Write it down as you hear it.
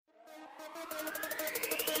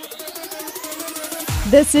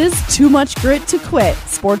This is Too Much Grit to Quit.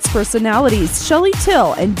 Sports personalities Shelly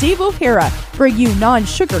Till and Dave O'Hara bring you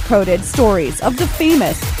non-sugar-coated stories of the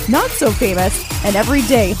famous, not so famous, and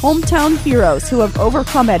everyday hometown heroes who have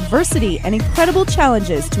overcome adversity and incredible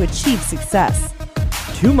challenges to achieve success.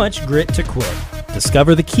 Too Much Grit to Quit.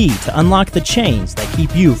 Discover the key to unlock the chains that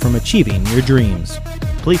keep you from achieving your dreams.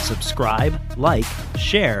 Please subscribe, like,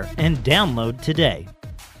 share, and download today.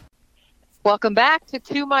 Welcome back to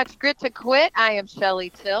Too Much Grit to Quit. I am Shelly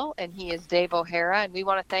Till, and he is Dave O'Hara, and we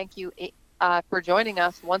want to thank you for joining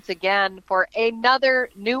us once again for another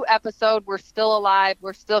new episode. We're still alive,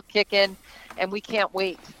 we're still kicking, and we can't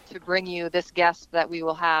wait to bring you this guest that we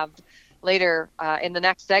will have later in the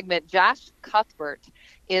next segment. Josh Cuthbert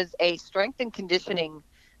is a strength and conditioning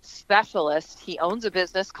specialist. He owns a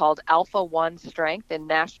business called Alpha One Strength in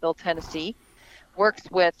Nashville, Tennessee, works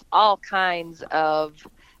with all kinds of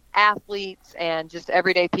athletes and just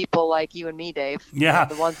everyday people like you and me, Dave. Yeah.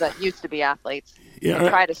 The ones that used to be athletes. Yeah. And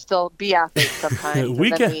try to still be athletes sometimes, and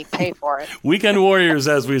then we pay for it. Weekend warriors,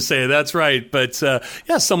 as we say. That's right. But,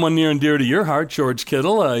 someone near and dear to your heart, George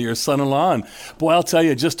Kittle, your son-in-law. And, boy, I'll tell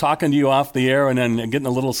you, just talking to you off the air and then getting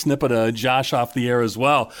a little snippet of Josh off the air as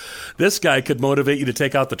well, this guy could motivate you to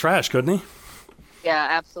take out the trash, couldn't he? Yeah,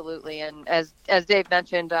 absolutely. And as Dave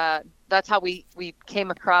mentioned, that's how we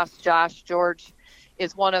came across Josh. George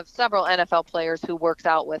is one of several NFL players who works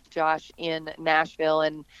out with Josh in Nashville.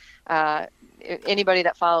 And anybody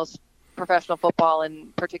that follows professional football,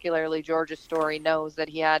 and particularly George's story, knows that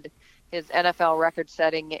he had his NFL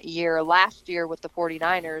record-setting year last year with the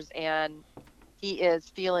 49ers, and he is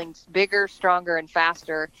feeling bigger, stronger, and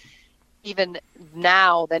faster even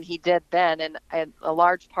now than he did then, and a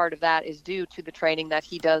large part of that is due to the training that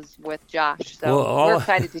he does with Josh. So we're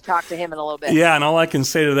excited to talk to him in a little bit. Yeah, and all I can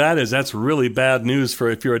say to that is that's really bad news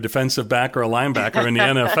for if you're a defensive back or a linebacker in the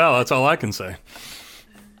NFL. That's all I can say.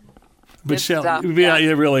 But Shelly, yeah,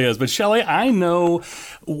 it really is. But Shelly, I know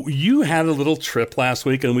you had a little trip last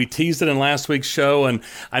week, and we teased it in last week's show. And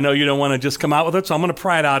I know you don't want to just come out with it, so I'm going to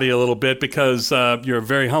pry it out of you a little bit because you're a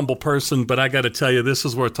very humble person. But I got to tell you, this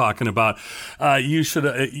is worth talking about. You should.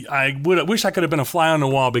 I wish I could have been a fly on the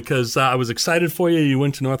wall because I was excited for you. You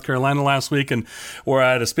went to North Carolina last week, and we're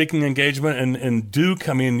at a speaking engagement in Duke.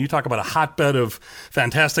 I mean, you talk about a hotbed of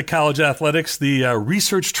fantastic college athletics. The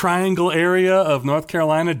Research Triangle area of North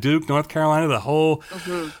Carolina, Duke, North Carolina, the whole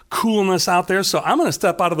coolness out there. So I'm going to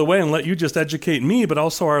step out of the way and let you just educate me, but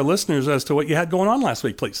also our listeners as to what you had going on last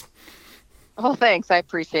week, please. Oh, thanks. I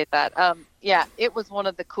appreciate that. Yeah, it was one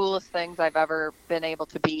of the coolest things I've ever been able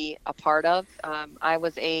to be a part of. I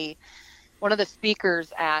was one of the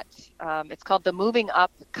speakers at, it's called the Moving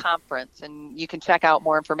Up Conference, and you can check out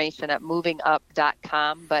more information at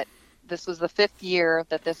movingup.com. But this was the 5th year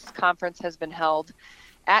that this conference has been held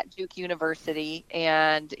at Duke University,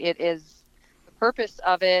 and the purpose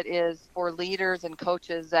of it is for leaders and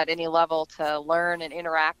coaches at any level to learn and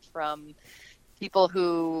interact from people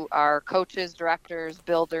who are coaches, directors,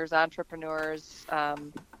 builders, entrepreneurs,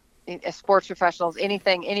 sports professionals,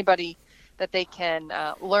 anybody that they can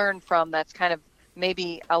learn from that's kind of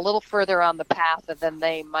maybe a little further on the path than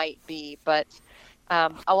they might be. But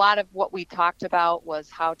a lot of what we talked about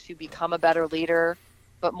was how to become a better leader,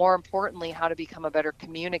 but more importantly, how to become a better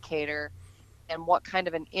communicator, and what kind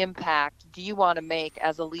of an impact do you want to make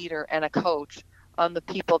as a leader and a coach on the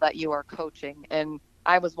people that you are coaching. And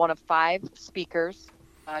I was one of 5 speakers.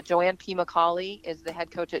 Joanne P. McCauley is the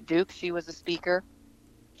head coach at Duke. She was a speaker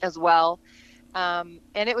as well. And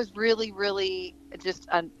it was really, really just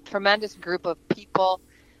a tremendous group of people.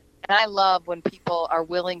 And I love when people are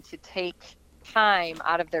willing to take time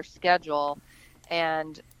out of their schedule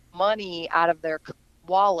and money out of their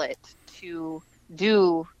wallet to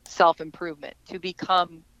do self-improvement, to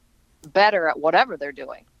become better at whatever they're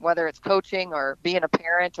doing, whether it's coaching or being a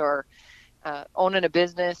parent or owning a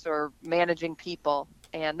business or managing people.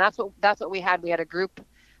 And that's what we had. We had a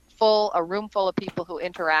room full of people who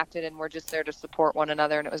interacted and were just there to support one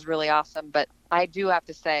another, and it was really awesome. But I do have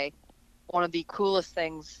to say, one of the coolest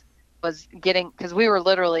things was because we were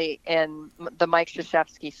literally in the Mike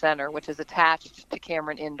Krzyzewski Center, which is attached to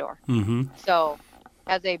Cameron Indoor. Mm-hmm. So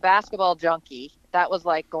as a basketball junkie, that was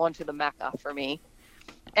like going to the Mecca for me.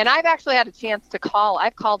 And I've actually had a chance to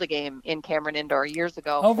I've called a game in Cameron Indoor years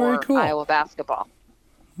ago for Iowa basketball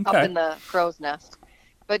up in the Crow's Nest.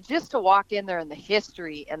 But just to walk in there and the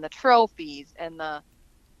history and the trophies and the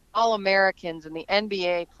All-Americans and the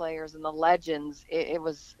NBA players and the legends, it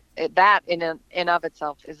was that in of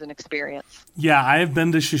itself is an experience. Yeah, I have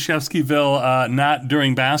been to Krzyzewskiville, not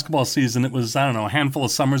during basketball season. It was, I don't know, a handful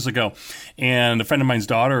of summers ago. And a friend of mine's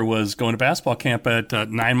daughter was going to basketball camp at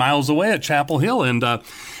 9 miles away at Chapel Hill. And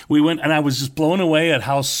we went, and I was just blown away at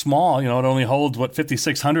how small, it only holds,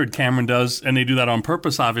 5,600 Cameron does. And they do that on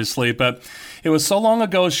purpose, obviously. But it was so long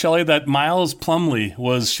ago, Shelley, that Miles Plumlee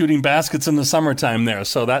was shooting baskets in the summertime there.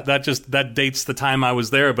 So that dates the time I was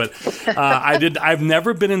there. But I've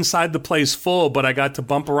never been inside the place full, but I got to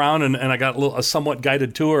bump around and I got a somewhat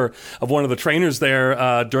guided tour of one of the trainers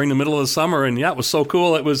there during the middle of the summer. And yeah, it was so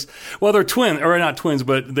cool. It was, well, they're not twins,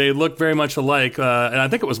 but they look very much alike. And I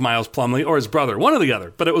think it was Miles Plumlee or his brother, one or the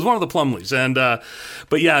other, but it was one of the Plumlees. And,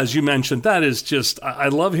 but yeah, as you mentioned, that is just, I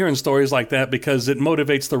love hearing stories like that because it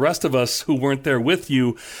motivates the rest of us who weren't there with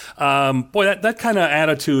you. Boy, that kind of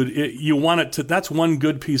attitude, you want it to, that's one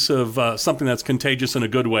good piece of something that's contagious in a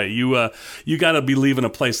good way. You got to be leaving a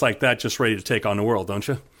place like that just ready to take on the world, don't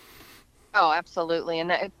you? Oh, absolutely.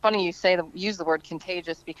 And it's funny you use the word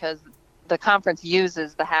contagious because the conference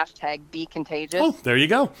uses the hashtag Be Contagious. Oh, there you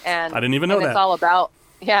go. And I didn't even know that.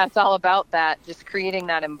 It's all about that, just creating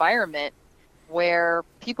that environment where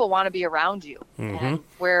people want to be around you. Mm-hmm. And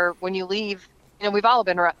where when you leave, we've all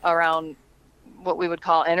been around what we would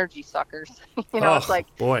call energy suckers. It's like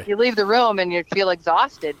you leave the room and you feel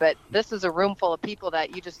exhausted, but this is a room full of people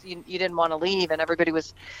that you didn't want to leave, and everybody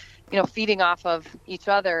was feeding off of each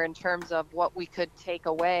other in terms of what we could take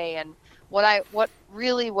away. And what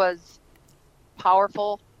really was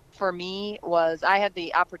powerful for me was I had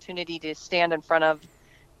the opportunity to stand in front of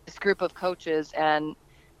this group of coaches, and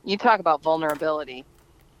you talk about vulnerability.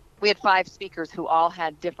 We had 5 speakers who all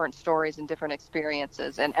had different stories and different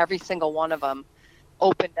experiences, and every single one of them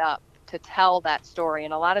opened up to tell that story.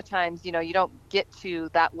 And a lot of times, you don't get to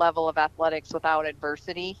that level of athletics without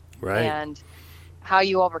adversity. Right. And how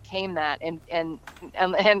you overcame that. And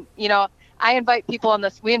we invite people on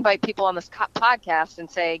this podcast and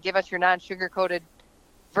say, give us your non-sugar-coated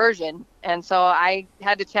version. And so I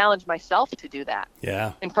had to challenge myself to do that.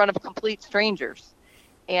 Yeah. In front of complete strangers.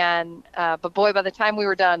 And but boy, by the time we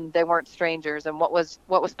were done, they weren't strangers. And what was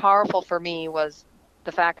powerful for me was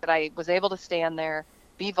the fact that I was able to stand there,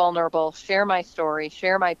 be vulnerable, share my story,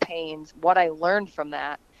 share my pains, what I learned from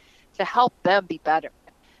that, to help them be better.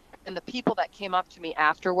 And the people that came up to me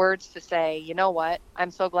afterwards to say, you know what,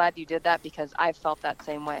 I'm so glad you did that because I felt that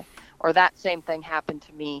same way, or that same thing happened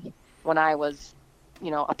to me when I was,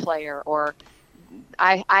 a player, or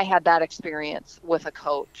I had that experience with a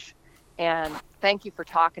coach. And thank you for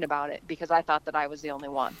talking about it because I thought that I was the only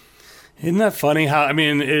one. Isn't that funny how, it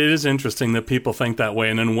is interesting that people think that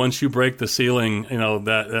way. And then once you break the ceiling,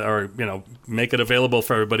 make it available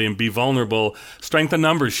for everybody and be vulnerable, strength in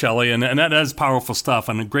numbers, Shelley. And that is powerful stuff.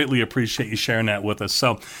 And I greatly appreciate you sharing that with us.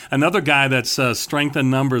 So another guy that's strength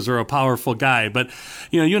in numbers or a powerful guy. But,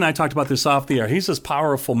 you and I talked about this off the air. He's as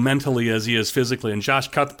powerful mentally as he is physically. And Josh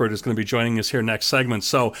Cuthbert is going to be joining us here next segment.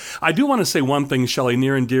 So I do want to say one thing, Shelley,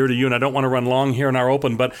 near and dear to you. And I don't want to run long here in our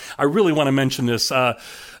open, but I really want to mention this.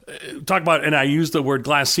 Talk about, and I used the word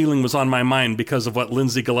glass ceiling was on my mind because of what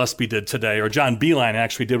Lindsay Gillespie did today, or John Beilein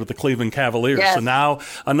actually did with the Cleveland Cavaliers. Yes. So now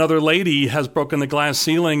another lady has broken the glass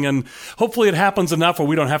ceiling, and hopefully it happens enough where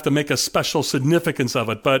we don't have to make a special significance of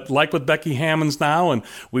it. But like with Becky Hammonds now, and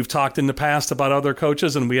we've talked in the past about other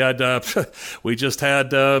coaches, and we just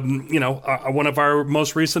had one of our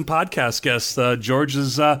most recent podcast guests,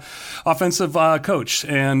 George's offensive coach,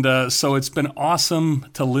 and so it's been awesome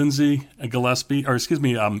to Lindsay Gillespie, or excuse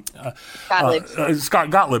me, Scott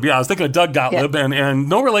Gottlieb. Yeah, I was thinking of Doug Gottlieb, and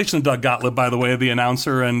no relation to Doug Gottlieb, by the way, the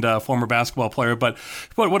announcer and former basketball player. But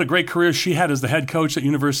what a great career she had as the head coach at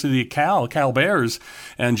University of Cal Bears.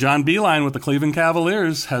 And John Beilein with the Cleveland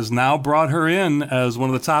Cavaliers has now brought her in as one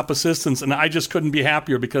of the top assistants. And I just couldn't be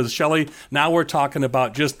happier because, Shelley, now we're talking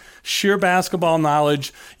about just sheer basketball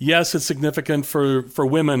knowledge. Yes, it's significant for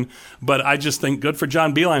women, but I just think good for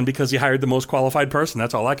John Beilein because he hired the most qualified person.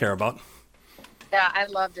 That's all I care about. Yeah, I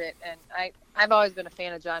loved it, and I've always been a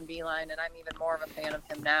fan of John Beilein, and I'm even more of a fan of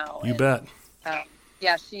him now. You bet.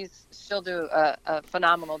 Yeah, she'll do a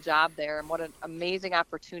phenomenal job there, and what an amazing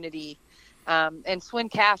opportunity. And Swin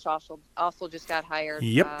Cash also just got hired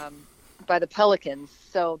by the Pelicans,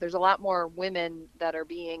 so there's a lot more women that are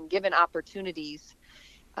being given opportunities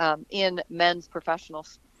in men's professional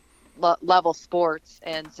level sports.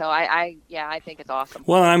 And so I think it's awesome.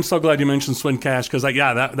 Well, I'm so glad you mentioned Swin Cash, because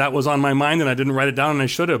that was on my mind and I didn't write it down, and I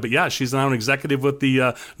should have. But yeah, she's now an executive with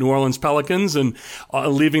the New Orleans Pelicans and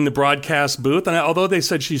leaving the broadcast booth. And although they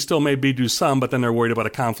said she still may do some, but then they're worried about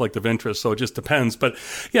a conflict of interest. So it just depends. But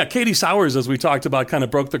yeah, Katie Sowers, as we talked about, kind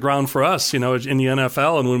of broke the ground for us, in the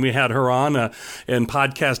NFL. And when we had her on in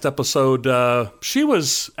podcast episode, she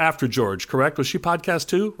was after George, correct? Was she podcast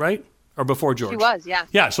 2, right? Or before George? She was, yeah.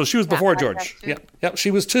 Yeah, so she was before George. Yeah,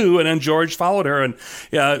 she was 2, and then George followed her. And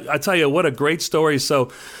yeah, I tell you, what a great story.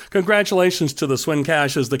 So congratulations to the Swin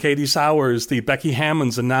Cashes, the Katie Sowers, the Becky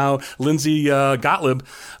Hammonds, and now Lindsay Gottlieb.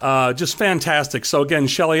 Just fantastic. So again,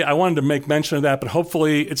 Shelley, I wanted to make mention of that, but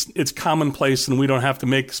hopefully it's commonplace and we don't have to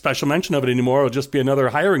make special mention of it anymore. It'll just be another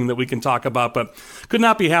hiring that we can talk about. But could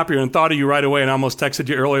not be happier, and thought of you right away, and almost texted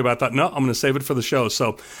you earlier, but I thought, no, I'm going to save it for the show.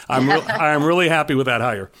 So I'm really happy with that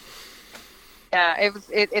hire. Yeah,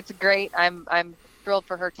 it's great. I'm thrilled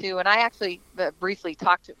for her too. And I actually briefly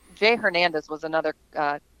talked to Jay Hernandez, was another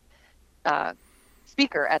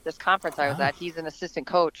speaker at this conference I was at. He's an assistant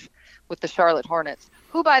coach with the Charlotte Hornets,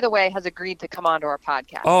 who, by the way, has agreed to come onto our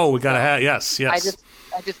podcast. Oh, we got to have, yes. I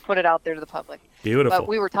just put it out there to the public. Beautiful. But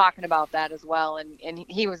we were talking about that as well, and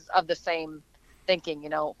he was of the same thinking.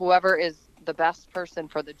 Whoever is the best person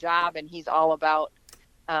for the job, and he's all about.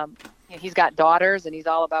 He's got daughters, and he's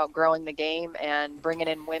all about growing the game and bringing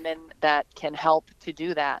in women that can help to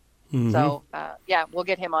do that. Mm-hmm. So, we'll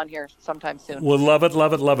get him on here sometime soon. We'll love it,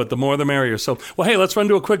 love it, love it. The more the merrier. So, well, hey, let's run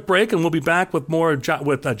to a quick break, and we'll be back with more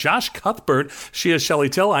with Josh Cuthbert. She is Shelley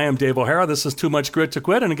Till. I am Dave O'Hara. This is Too Much Grit to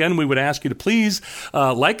Quit. And again, we would ask you to please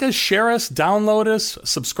like us, share us, download us,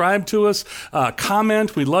 subscribe to us,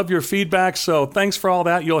 comment. We love your feedback. So thanks for all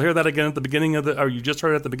that. You'll hear that again at the beginning or you just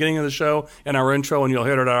heard it at the beginning of the show in our intro, and you'll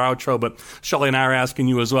hear it at our outro. But Shelley and I are asking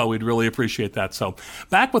you as well. We'd really appreciate that. So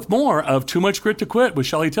back with more of Too Much Grit to Quit with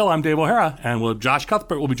Shelley Till. I'm Dave O'Hara, and Josh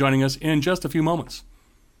Cuthbert will be joining us in just a few moments.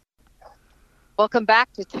 Welcome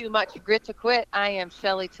back to Too Much Grit to Quit. I am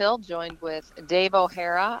Shelley Till, joined with Dave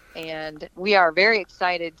O'Hara, and we are very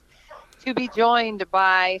excited to be joined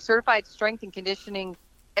by certified strength and conditioning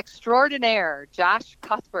extraordinaire, Josh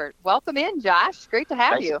Cuthbert. Welcome in, Josh. Great to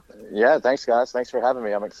have you. Yeah, thanks, guys. Thanks for having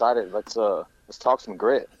me. I'm excited. Let's talk some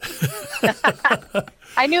grit.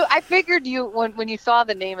 I figured you when you saw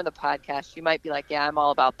the name of the podcast, you might be like, yeah, I'm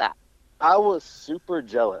all about that. I was super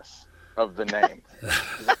jealous of the name.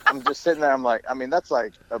 I'm just sitting there. I'm like, that's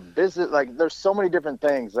like a business. Like, there's so many different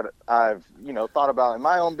things that I've, thought about in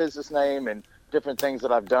my own business name and different things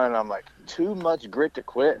that I've done. And I'm like, Too Much Grit to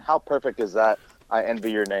Quit. How perfect is that? I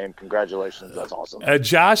envy your name. Congratulations. That's awesome.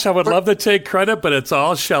 Josh, I would love to take credit, but it's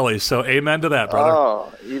all Shelley. So amen to that, brother.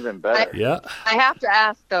 Oh, even better. I have to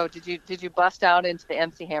ask, though, did you bust out into the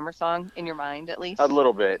MC Hammer song in your mind, at least? A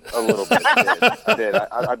little bit. I did.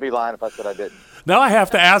 I'd be lying if I said I didn't. Now I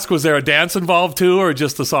have to ask, was there a dance involved too, or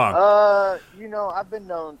just the song? I've been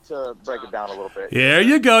known to break it down a little bit. There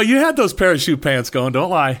you go. You had those parachute pants going, don't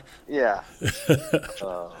lie. Yeah. That's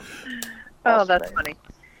funny.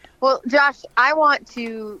 Well, Josh, I want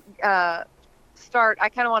to start. I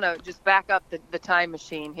kind of want to just back up the time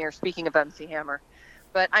machine here, speaking of MC Hammer.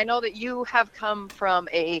 But I know that you have come from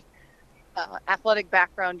a athletic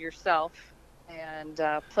background yourself and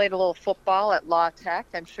played a little football at La Tech.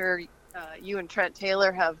 I'm sure you and Trent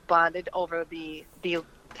Taylor have bonded over the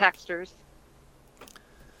Texters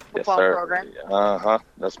football program.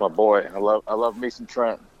 That's my boy. I love me some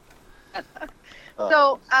Trent.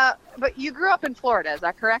 But you grew up in Florida, is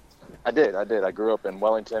that correct? I did. I grew up in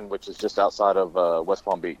Wellington, which is just outside of West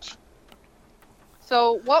Palm Beach.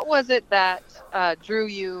 So what was it that drew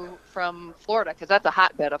you from Florida? Because that's a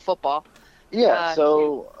hotbed of football. Yeah,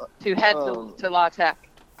 to head to La Tech.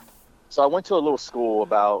 So I went to a little school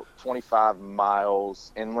about 25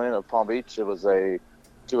 miles inland of Palm Beach. It was a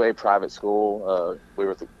 2A private school. We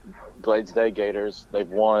were the Glades Day Gators. We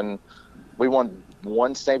won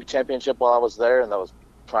one state championship while I was there, and that was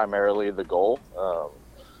primarily the goal.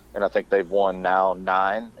 And I think they've won now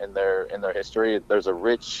 9 in their history. There's a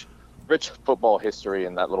rich football history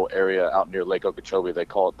in that little area out near Lake Okeechobee. They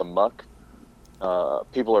call it the Muck.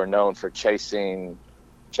 People are known for chasing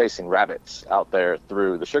rabbits out there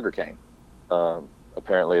through the sugarcane.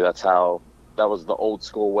 Apparently that was the old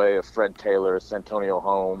school way of Fred Taylor, Santonio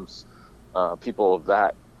Holmes, people of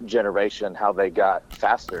that generation, how they got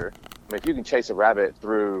faster. If you can chase a rabbit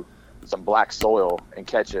through some black soil and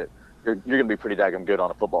catch it, you're going to be pretty daggum good on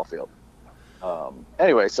a football field.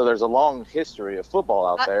 Anyway, so there's a long history of football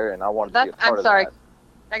out there, and I wanted to be a part of that.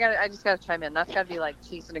 I just got to chime in. That's got to be like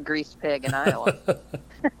chasing a greased pig in Iowa.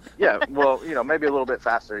 Yeah, well, maybe a little bit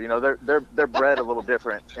faster. They're bred a little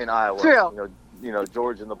different in Iowa. True.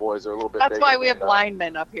 George and the boys are a little bit. That's why we have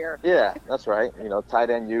linemen up here. Yeah, that's right. Tight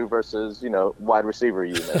end you versus wide receiver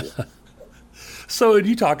you maybe. So when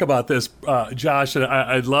you talk about this, Josh, and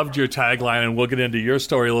I loved your tagline, and we'll get into your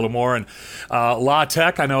story a little more. And La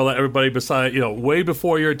Tech, I know that everybody beside, way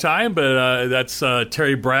before your time, but that's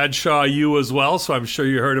Terry Bradshaw, you as well. So I'm sure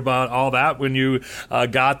you heard about all that when you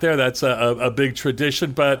got there. That's a big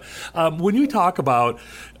tradition. But when you talk about,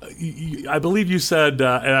 I believe you said,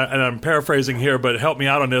 and I'm paraphrasing here, but help me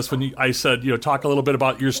out on this. When I said, talk a little bit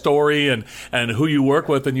about your story and who you work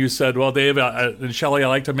with, and you said, well, Dave and Shelley, I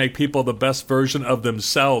like to make people the best version of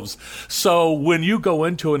themselves. So when you go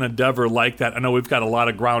into an endeavor like that, I know we've got a lot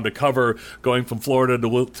of ground to cover going from Florida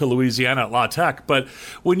to Louisiana at La Tech, but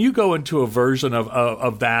when you go into a version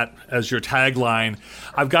of that as your tagline,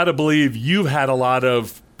 I've got to believe you've had a lot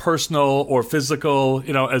of personal or physical,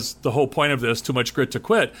 as the whole point of this, Too Much Grit to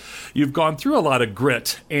Quit. You've gone through a lot of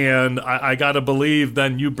grit, and I got to believe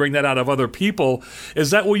then you bring that out of other people. Is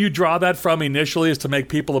that where you draw that from initially, is to make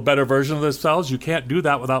people a better version of themselves? You can't do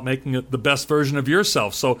that without making it the best version of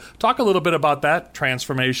yourself. So talk a little bit about that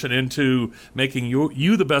transformation into making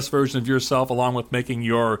you the best version of yourself, along with making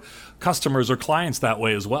your customers or clients that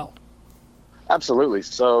way as well. Absolutely.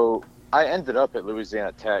 So I ended up at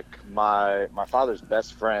Louisiana Tech. My father's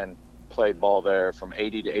best friend played ball there from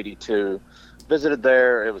 80 to 82. Visited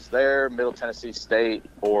there. It was there, Middle Tennessee State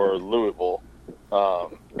or Louisville.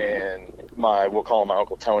 And we'll call him my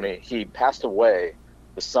Uncle Tony. He passed away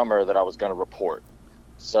the summer that I was going to report.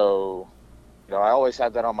 So, I always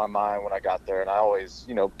had that on my mind when I got there. And I always,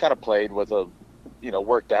 kind of played with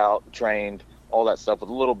worked out, trained, all that stuff with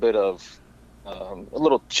a little bit of a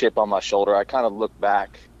little chip on my shoulder. I kind of look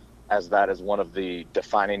back as that is one of the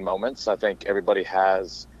defining moments. I think everybody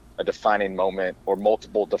has a defining moment or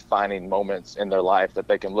multiple defining moments in their life that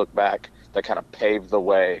they can look back that kind of pave the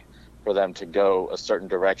way for them to go a certain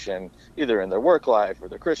direction, either in their work life or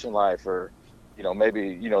their Christian life or,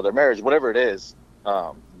 maybe, their marriage, whatever it is.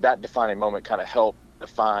 That defining moment kind of helped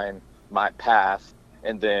define my path.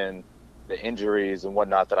 And then the injuries and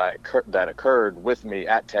whatnot that occurred with me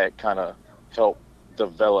at Tech kind of helped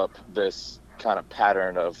develop this kind of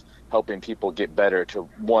pattern of helping people get better to,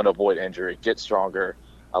 one, avoid injury, get stronger.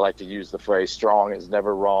 I like to use the phrase strong is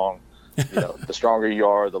never wrong. The stronger you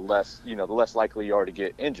are, the less likely you are to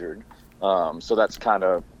get injured. So that's kind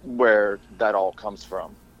of where that all comes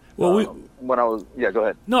from. Well, go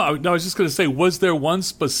ahead. No, I was just going to say, was there one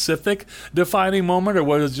specific defining moment, or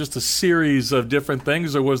was it just a series of different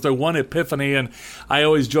things, or was there one epiphany? And I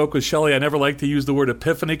always joke with Shelley, I never like to use the word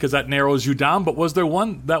epiphany because that narrows you down, but was there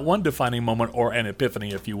one defining moment or an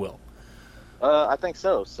epiphany, if you will? I think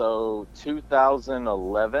so. So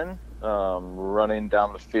 2011, running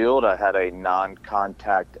down the field, I had a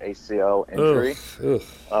non-contact ACL injury.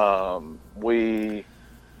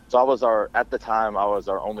 So I was at the time I was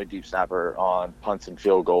our only deep snapper on punts and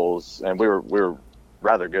field goals, and we were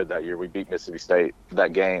rather good that year. We beat Mississippi State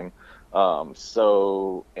that game.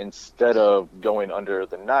 So instead of going under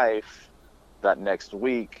the knife that next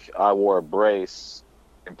week, I wore a brace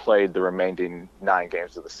and played the remaining 9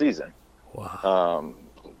 games of the season. Wow.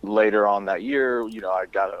 Later on that year, I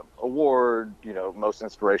got an award, most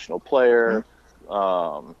inspirational player,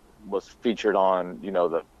 was featured on,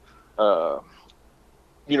 the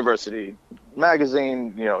University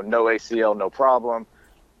magazine, no ACL, no problem.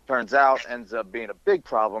 Turns out ends up being a big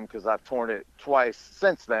problem because I've torn it twice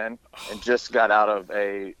since then and just got out of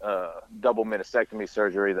a double meniscectomy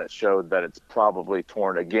surgery that showed that it's probably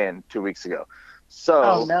torn again 2 weeks ago.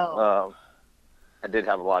 So I did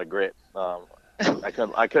have a lot of grit. I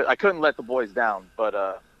couldn't let the boys down,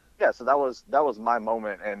 but so that was my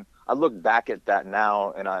moment, and I look back at that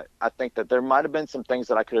now, and I think that there might have been some things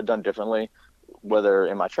that I could have done differently, whether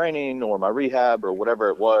in my training or my rehab or whatever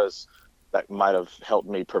it was, that might have helped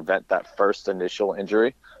me prevent that first initial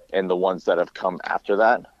injury and the ones that have come after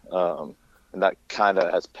that. And that kind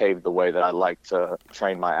of has paved the way that I like to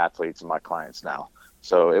train my athletes and my clients now.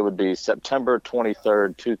 So it would be September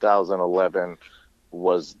 23rd, 2011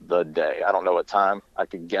 was the day. I don't know what time. I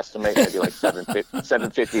could guesstimate maybe like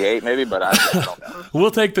 7:58 maybe, but I don't know.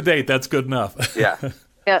 We'll take the date. That's good enough. Yeah.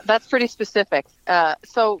 Yeah, that's pretty specific.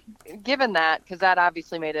 So given that, because that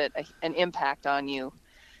obviously made an impact on you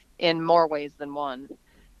in more ways than one.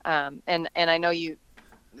 And I know you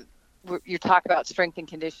talk about strength and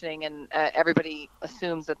conditioning, and everybody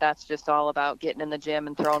assumes that that's just all about getting in the gym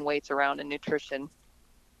and throwing weights around and nutrition.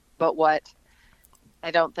 But what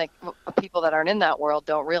I don't think people that aren't in that world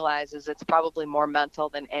don't realize is it's probably more mental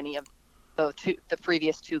than any of the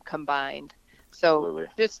previous two combined. So Absolutely.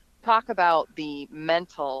 Just talk about the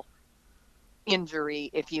mental injury,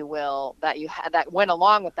 if you will, that you had that went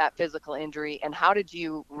along with that physical injury, and how did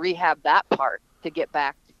you rehab that part to get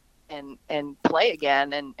back and play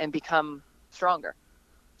again and become stronger?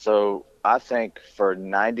 So I think for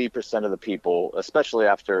 90% of the people, especially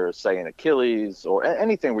after, say, an Achilles or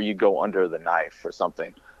anything where you go under the knife or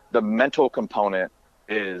something, the mental component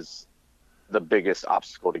is the biggest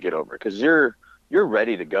obstacle to get over, because you're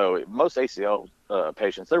ready to go. Most ACL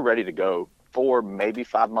patients, they're ready to go 4, maybe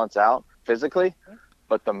 5 months out physically,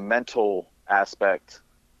 but the mental aspect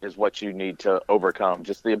is what you need to overcome.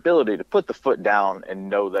 Just the ability to put the foot down and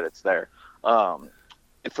know that it's there.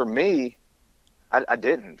 For me, I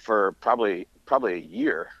didn't for probably a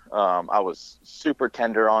year. I was super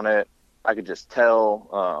tender on it. I could just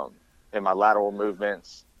tell in my lateral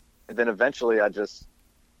movements. And then eventually I just,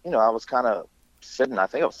 I was kind of sitting, I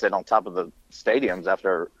think I was sitting on top of the stadiums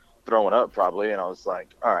after throwing up probably. And I was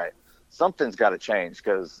like, all right, something's got to change,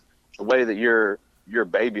 because the way that you're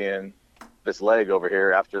babying this leg over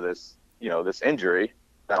here after this, this injury,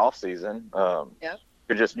 that off season,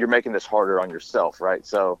 you're making this harder on yourself. Right.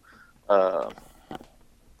 So,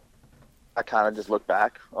 I kind of just look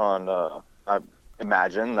back on, I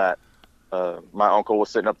imagine that my uncle was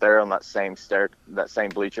sitting up there on that same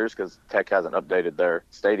bleachers, because Tech hasn't updated their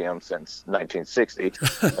stadium since 1960.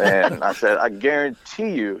 And I said, I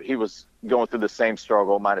guarantee you he was going through the same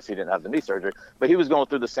struggle, minus he didn't have the knee surgery, but he was going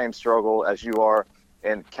through the same struggle as you are,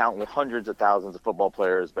 and counting hundreds of thousands of football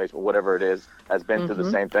players, baseball, whatever it is, has been through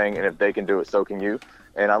the same thing. And if they can do it, so can you.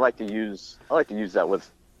 And I like to use that with,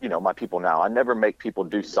 my people now. I never make people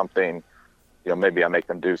do something. Maybe I make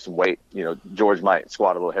them do some weight. George might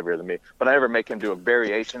squat a little heavier than me, but I never make him do a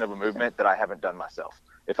variation of a movement that I haven't done myself.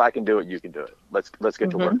 If I can do it, you can do it. Let's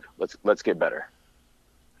get to work. Let's get better.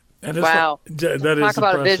 And wow. That Talk is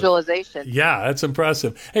about impressive. a visualization. Yeah, that's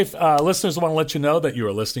impressive. Hey, listeners, I want to let you know that you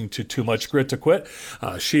are listening to Too Much Grit to Quit.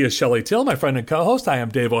 She is Shelly Till, my friend and co-host. I am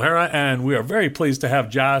Dave O'Hara, and we are very pleased to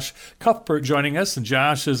have Josh Cuthbert joining us. And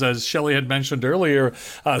Josh is, as Shelly had mentioned earlier,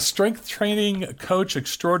 strength training coach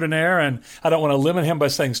extraordinaire. And I don't want to limit him by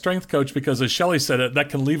saying strength coach, because as Shelly said, that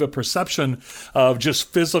can leave a perception of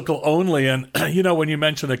just physical only. And, when you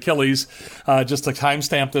mention Achilles, just to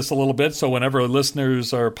timestamp this a little bit, so whenever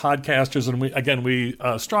listeners are podcasters, and we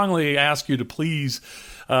strongly ask you to please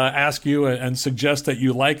ask you and suggest that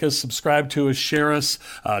you like us, subscribe to us, share us,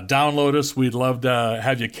 download us. We'd love to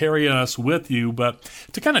have you carry us with you. But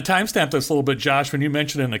to kind of timestamp this a little bit, Josh, when you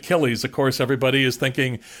mentioned an Achilles, of course, everybody is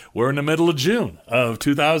thinking we're in the middle of June of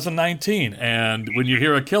 2019. And when you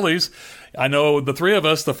hear Achilles, I know the three of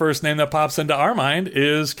us, the first name that pops into our mind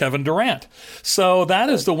is Kevin Durant. So that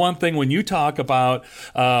is the one thing when you talk about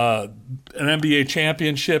an NBA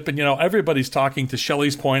championship, and, everybody's talking to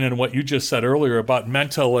Shelly's point and what you just said earlier about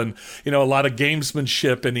mental and, a lot of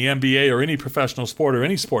gamesmanship in the NBA or any professional sport or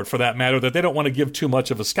any sport for that matter, that they don't want to give too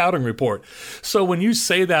much of a scouting report. So when you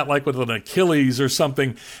say that, like with an Achilles or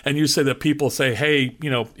something, and you say that people say, hey,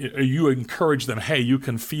 you encourage them, hey, you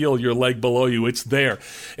can feel your leg below you, it's there.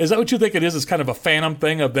 Is that what you think it is? It's kind of a phantom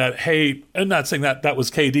thing of that, hey, I'm not saying that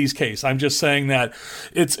was KD's case. I'm just saying that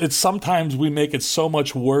it's sometimes we make it so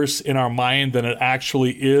much worse in our mind than it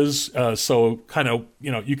actually is. So kind of,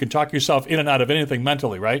 you can talk yourself in and out of anything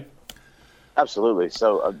mentally, right? Absolutely.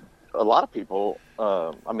 So a lot of people,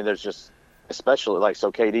 there's just, especially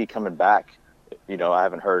so KD coming back, I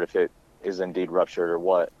haven't heard if it is indeed ruptured or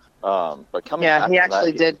what. But coming back, he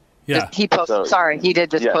actually did. Yeah. He posted. He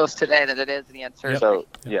did just post today that it is, and he had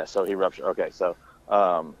surgery. So he ruptured. Okay, so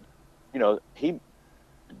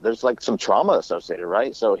there's some trauma associated,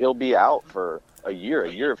 right? So he'll be out for a year.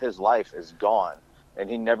 A year of his life is gone, and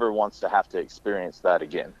he never wants to have to experience that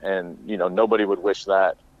again. And nobody would wish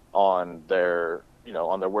that on their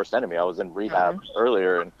worst enemy. I was in rehab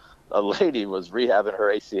earlier, and a lady was rehabbing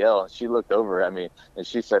her ACL, and she looked over at me and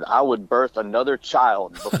she said, I would birth another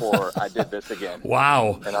child before I did this again.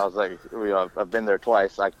 Wow. And I was like, I've been there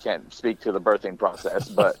twice. I can't speak to the birthing process,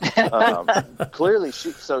 but clearly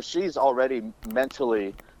she's already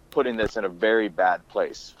mentally putting this in a very bad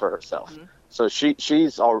place for herself. So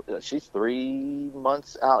she's 3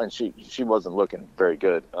 months out, and she wasn't looking very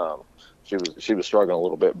good. She was struggling a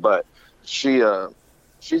little bit, but she's going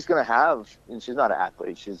to have, and she's not an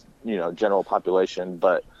athlete, she's, general population,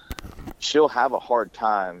 but she'll have a hard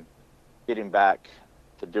time getting back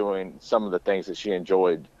to doing some of the things that she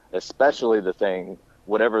enjoyed, especially the thing,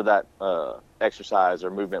 whatever that exercise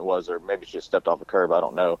or movement was, or maybe she just stepped off a curb, I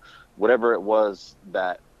don't know. Whatever it was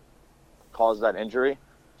that caused that injury,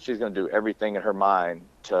 she's going to do everything in her mind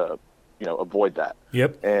to, avoid that.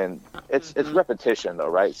 Yep. And it's repetition though,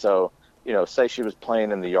 right? So, say she was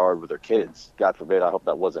playing in the yard with her kids. God forbid, I hope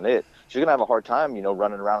that wasn't it. She's going to have a hard time,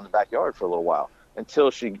 running around in the backyard for a little while until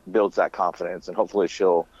she builds that confidence, and hopefully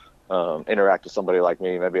she'll interact with somebody like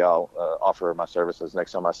me. Maybe I'll offer her my services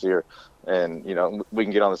next time I see her, and we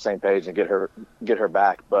can get on the same page and get her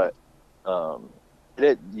back. But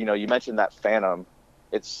you mentioned that phantom.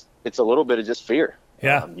 It's a little bit of just fear.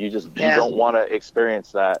 Yeah. You don't want to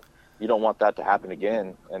experience that. You don't want that to happen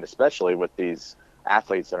again, and especially with these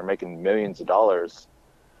athletes that are making millions of dollars.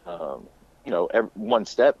 One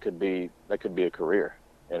step could be a career,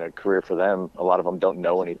 and a career for them. A lot of them don't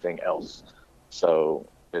know anything else, so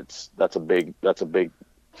that's a big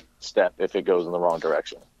step if it goes in the wrong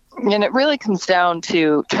direction. And it really comes down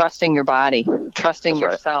to trusting your body, trusting That's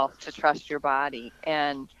right. yourself to trust your body.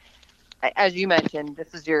 And as you mentioned,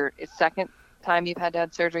 this is your second time you've had to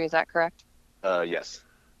have surgery. Is that correct? Yes.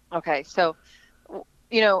 Okay. So,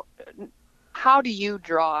 how do you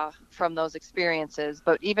draw from those experiences?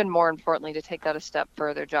 But even more importantly, to take that a step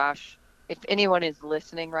further, Josh, if anyone is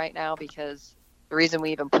listening right now, because the reason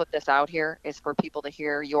we even put this out here is for people to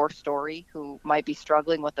hear your story who might be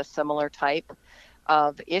struggling with a similar type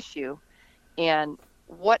of issue. And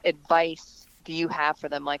what advice do you have for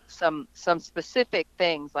them? Like some specific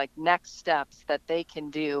things, like next steps that they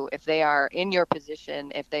can do if they are in your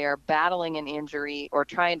position, if they are battling an injury or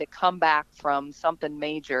trying to come back from something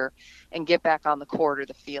major and get back on the court or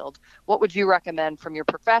the field. What would you recommend from your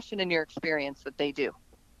profession and your experience that they do?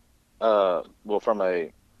 Well,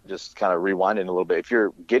 just kind of rewinding a little bit, if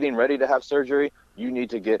you're getting ready to have surgery, you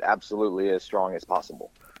need to get absolutely as strong as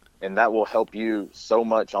possible. And that will help you so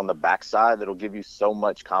much on the backside. That'll give you so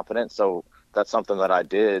much confidence. So that's something that I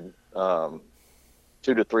did 2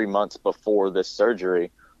 to 3 months before this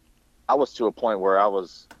surgery. I was to a point where I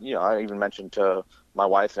was, I even mentioned to my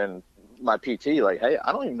wife and my PT, like, hey,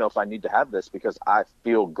 I don't even know if I need to have this because I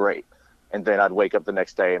feel great. And then I'd wake up the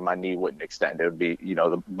next day and my knee wouldn't extend. It would be,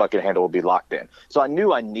 the bucket handle would be locked in. So I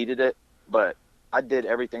knew I needed it, but I did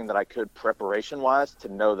everything that I could preparation-wise to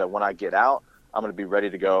know that when I get out, I'm going to be ready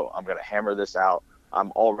to go. I'm going to hammer this out.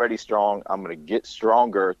 I'm already strong. I'm going to get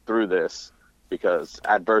stronger through this because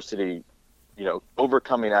adversity,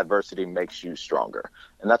 overcoming adversity makes you stronger.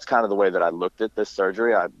 And that's kind of the way that I looked at this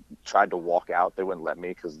surgery. I tried to walk out. They wouldn't let me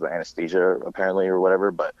because of the anesthesia apparently or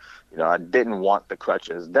whatever. But, I didn't want the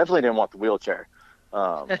crutches. Definitely didn't want the wheelchair.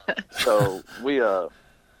 So we,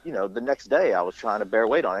 the next day I was trying to bear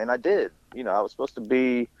weight on it, and I did. I was supposed to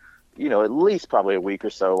be, at least probably a week or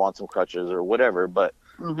so on some crutches or whatever. But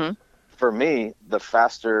for me, the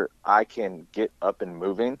faster I can get up and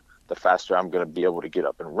moving, the faster I'm going to be able to get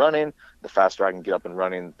up and running. The faster I can get up and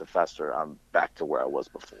running, the faster I'm back to where I was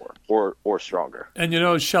before, or stronger.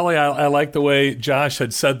 And Shelley, I like the way Josh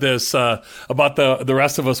had said this about the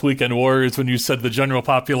rest of us weekend warriors when you said the general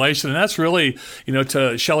population. And that's really,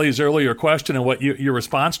 to Shelley's earlier question and what your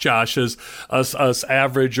response, Josh, is us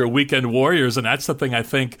average or weekend warriors. And that's the thing I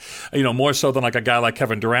think, more so than like a guy like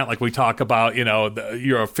Kevin Durant, like we talk about,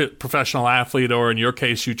 you're a fit professional athlete, or in your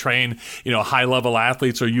case, you train, high level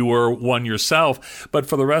athletes, or you were one yourself. But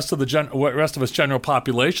for the rest of us general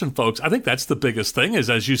population folks, I think that's the biggest thing is,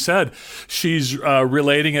 as you said, she's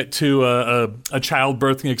relating it to a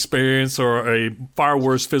childbirthing experience or a far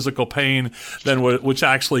worse physical pain than what's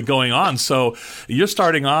actually going on. So you're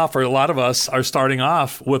starting off, or a lot of us are starting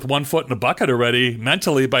off with one foot in the bucket already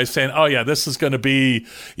mentally by saying, oh yeah, this is going to be,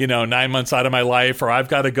 9 months out of my life, or I've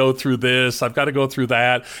got to go through this, I've got to go through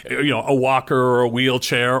that, a walker or a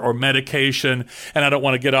wheelchair or medication. And I don't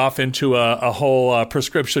want to get off into a whole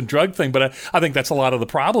prescription drug thing. But I think that's a lot of the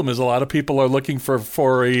problem is a lot of people are looking for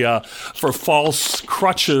false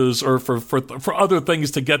crutches or for other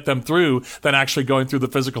things to get them through than actually going through the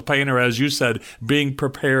physical pain, or as you said, being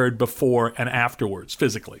prepared before and afterwards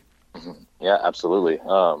physically. Yeah, absolutely. It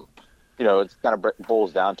kind of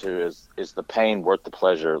boils down to is the pain worth the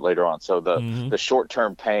pleasure later on? So the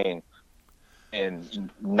short-term pain,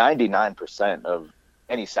 and 99% of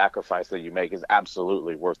any sacrifice that you make is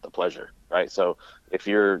absolutely worth the pleasure, right? So if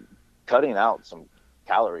you're cutting out some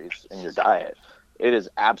calories in your diet, it is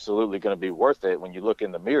absolutely going to be worth it when you look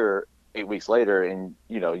in the mirror 8 weeks later and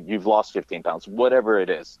you've lost 15 pounds, whatever it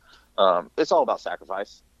is. It's all about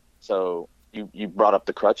sacrifice. So you brought up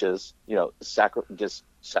the crutches, just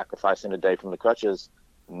sacrificing a day from the crutches,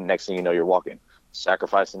 next thing you know, you're walking.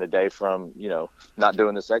 Sacrificing a day from not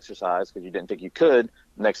doing this exercise because you didn't think you could,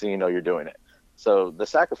 next thing you know, you're doing it. So the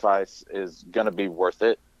sacrifice is going to be worth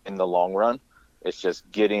it in the long run. It's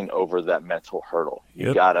just getting over that mental hurdle. You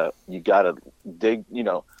Yep. gotta dig,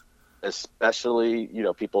 especially,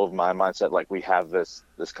 people of my mindset, like we have this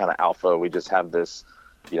kind of alpha, we just have this,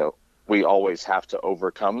 we always have to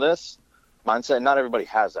overcome this mindset. Not everybody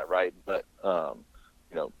has that, right? But,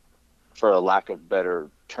 for a lack of better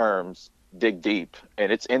terms, dig deep,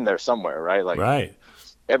 and it's in there somewhere, right? Like, right.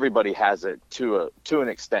 Everybody has it to an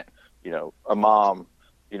extent. A mom,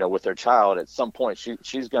 with their child, at some point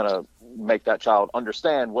she's gonna make that child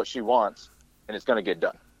understand what she wants, and it's gonna get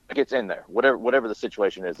done. Like, it's in there. Whatever the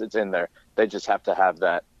situation is, it's in there. They just have to have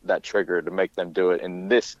that trigger to make them do it in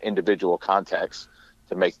this individual context,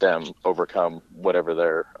 to make them overcome whatever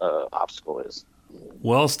their obstacle is.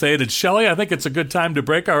 Well stated. Shelly, I think it's a good time to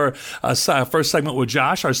break our first segment with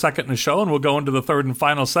Josh, our second in the show, and we'll go into the third and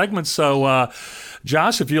final segment. So,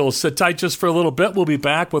 Josh, if you'll sit tight just for a little bit, we'll be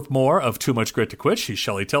back with more of Too Much Grit to Quit. She's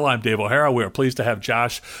Shelly Till. I'm Dave O'Hara. We are pleased to have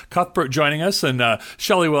Josh Cuthbert joining us. And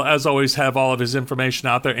Shelly will, as always, have all of his information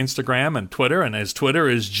out there, Instagram and Twitter. And his Twitter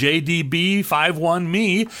is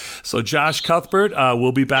JDB51me. So Josh Cuthbert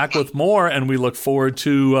will be back with more, and we look forward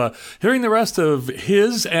to hearing the rest of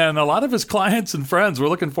his and a lot of his clients and friends. We're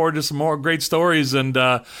looking forward to some more great stories. And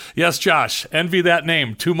yes, Josh, envy that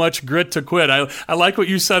name, Too Much Grit to Quit. I like what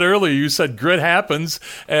you said earlier. You said grit happens.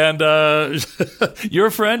 And your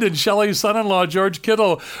friend and Shelly's son-in-law, George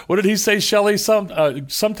Kittle, what did he say, Shelly?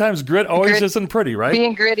 Sometimes grit always isn't pretty, right?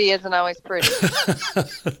 Being gritty isn't always pretty.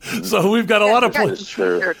 So we've got a lot of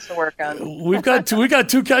shirts to work on. we got two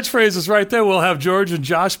catchphrases right there. We'll have George and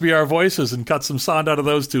Josh be our voices and cut some sound out of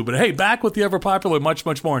those two. But hey, back with the ever popular Much,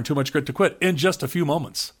 Much More and Too Much Grit to Quit in just a few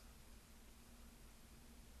moments.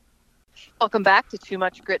 Welcome back to Too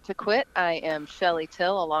Much Grit to Quit. I am Shelly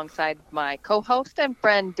Till alongside my co-host and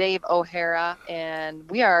friend Dave O'Hara, and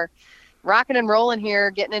we are rocking and rolling here,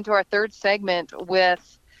 getting into our third segment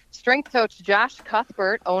with strength coach Josh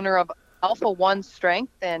Cuthbert, owner of Alpha One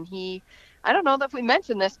Strength. And I don't know if we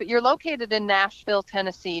mentioned this, but you're located in Nashville,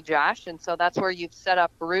 Tennessee, Josh, and so that's where you've set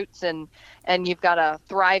up roots and you've got a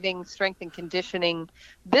thriving strength and conditioning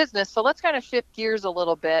business. So let's kind of shift gears a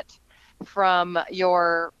little bit from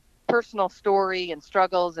your personal story and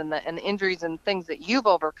struggles and the injuries and things that you've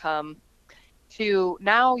overcome to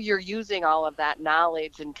now you're using all of that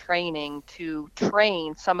knowledge and training to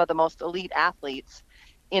train some of the most elite athletes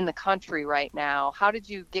in the country right now. How did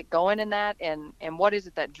you get going in that, and what is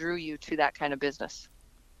it that drew you to that kind of business?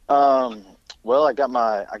 Well, I got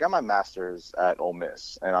my master's at Ole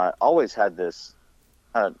Miss, and I always had this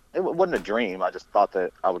it wasn't a dream. I just thought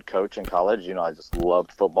that I would coach in college. I just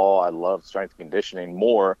loved football. I loved strength and conditioning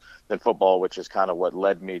more than football, which is kind of what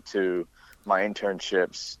led me to my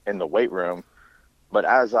internships in the weight room. But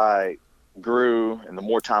as I grew and the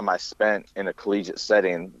more time I spent in a collegiate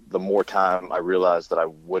setting, the more time I realized that I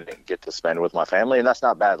wouldn't get to spend with my family. And that's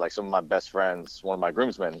not bad. Like, some of my best friends, one of my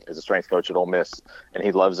groomsmen is a strength coach at Ole Miss, and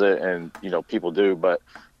he loves it, and people do. But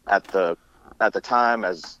at the time,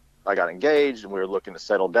 as I got engaged and we were looking to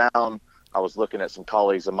settle down, I was looking at some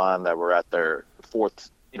colleagues of mine that were at their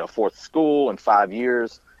fourth school in 5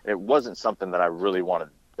 years. It wasn't something that I really wanted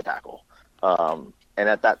to tackle. And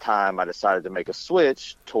at that time, I decided to make a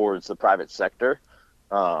switch towards the private sector.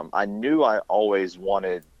 I knew I always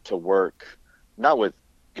wanted to work, not with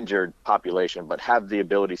injured population, but have the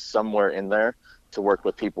ability somewhere in there to work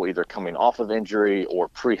with people either coming off of injury or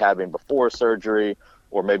prehabbing before surgery,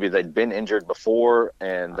 or maybe they'd been injured before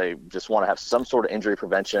and they just want to have some sort of injury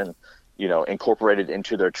prevention, incorporated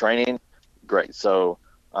into their training. Great. So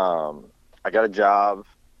I got a job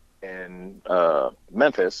in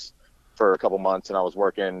Memphis for a couple months, and I was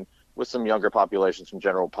working with some younger populations from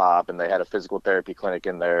General Pop, and they had a physical therapy clinic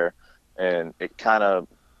in there, and it kind of,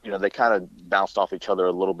 they kind of bounced off each other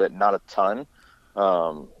a little bit, not a ton.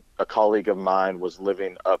 A colleague of mine was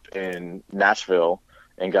living up in Nashville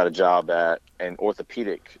and got a job at an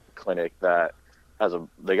orthopedic clinic that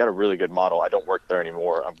they got a really good model. I don't work there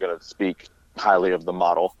anymore. I'm going to speak highly of the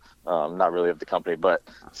model, not really of the company, but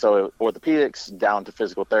so orthopedics down to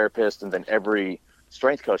physical therapist. And then every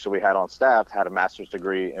strength coach that we had on staff had a master's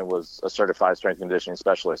degree and was a certified strength and conditioning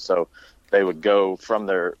specialist. So they would go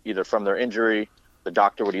either from their injury, the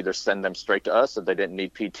doctor would either send them straight to us if they didn't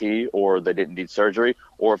need PT or they didn't need surgery,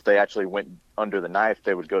 or if they actually went under the knife,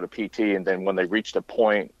 they would go to PT. And then when they reached a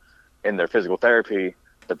point in their physical therapy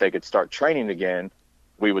that they could start training again,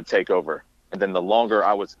 we would take over. And then the longer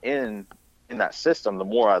I was in that system, the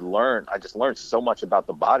more I learned. I just learned so much about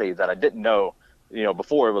the body that I didn't know.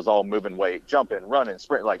 Before it was all moving weight, jumping, running,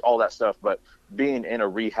 sprint, like all that stuff. But being in a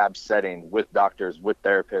rehab setting with doctors, with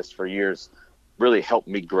therapists for years, really helped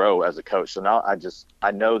me grow as a coach. So now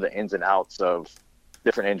I know the ins and outs of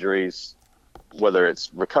different injuries, whether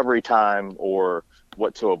it's recovery time or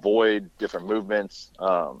what to avoid, different movements.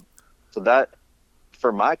 So that,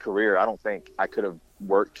 for my career, I don't think I could have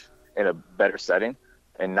worked in a better setting.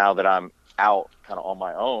 And now that I'm out kind of on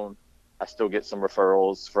my own, I still get some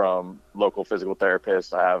referrals from local physical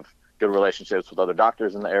therapists. I have good relationships with other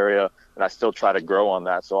doctors in the area, and I still try to grow on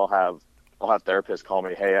that. So I'll have therapists call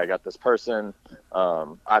me, hey, I got this person.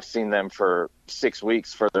 I've seen them for 6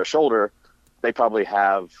 weeks for their shoulder. They probably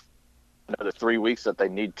have another 3 weeks that they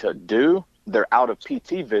need to do. They're out of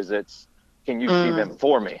PT visits. Can you see them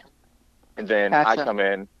for me? And then Gotcha. I come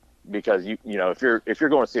in, because you know, if you're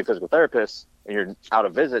going to see a physical therapist and you're out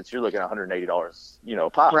of visits, you're looking at $180, a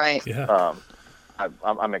pop. Right. Yeah.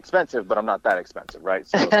 I'm expensive, but I'm not that expensive, right?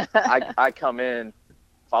 So I come in,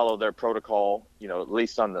 follow their protocol, at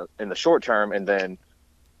least in the short term, and then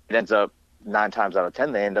it ends up 9 times out of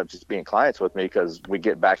 10 they end up just being clients with me, because we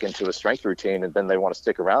get back into a strength routine, and then they want to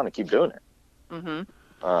stick around and keep doing it.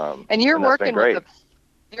 Mm-hmm. And you're working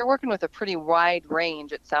with a pretty wide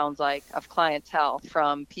range, it sounds like, of clientele,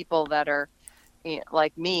 from people that are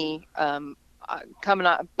like me,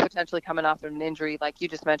 potentially coming off of an injury, like you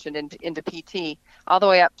just mentioned, into PT, all the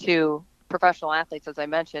way up to professional athletes, as I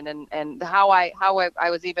mentioned, and how I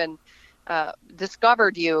was even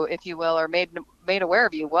discovered you, if you will, or made aware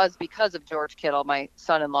of you, was because of George Kittle, my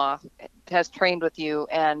son-in-law, has trained with you,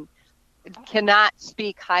 and cannot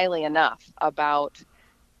speak highly enough about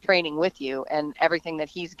training with you and everything that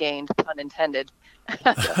he's gained, pun intended,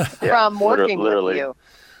 from working with you.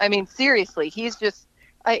 I mean, seriously, he's just,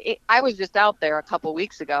 I was just out there a couple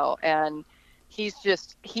weeks ago, and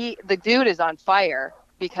the dude is on fire,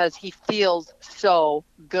 because he feels so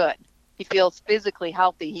good. He feels physically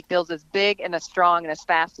healthy. He feels as big and as strong and as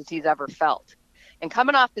fast as he's ever felt. And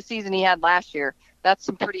coming off the season he had last year, that's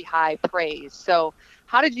some pretty high praise. So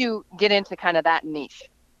how did you get into kind of that niche?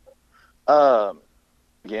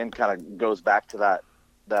 Again, kind of goes back to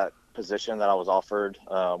that position that I was offered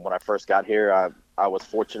when I first got here. I was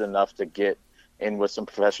fortunate enough to get in with some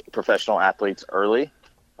professional athletes early.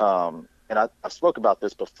 And I spoke about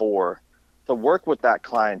this before. To work with that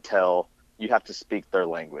clientele, you have to speak their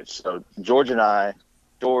language. So George,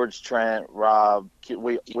 Trent, Rob,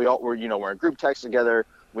 we all we're in group text together.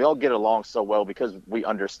 We all get along so well because we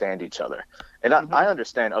understand each other. And I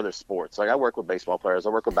understand other sports. Like, I work with baseball players. I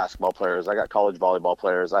work with basketball players. I got college volleyball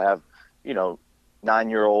players. I have,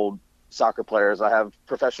 9-year-old soccer players. I have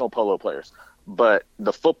professional polo players. But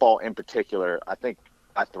the football in particular, I think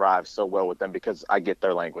I thrive so well with them because I get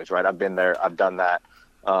their language, right? I've been there. I've done that.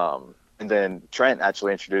 And then Trent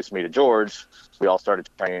actually introduced me to George. We all started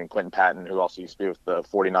training. Quentin Patton, who also used to be with the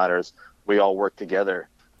 49ers, we all worked together.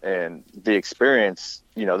 And the experience,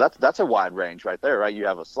 that's a wide range right there, right? You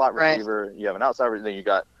have a slot receiver, right. You have an outside receiver, then you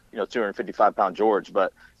got, 255-pound George.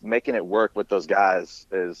 But making it work with those guys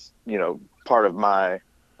is, part of my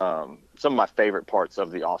some of my favorite parts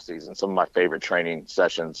of the off season. Some of my favorite training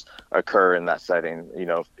sessions occur in that setting.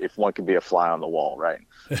 If one could be a fly on the wall, right?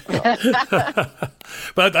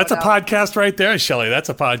 But that's a podcast right there, Shelly. That's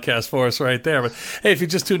a podcast for us right there. But hey, if you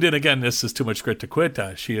just tuned in again, this is Too Much Grit to Quit.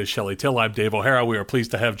 She is Shelly Till. I'm Dave O'Hara. We are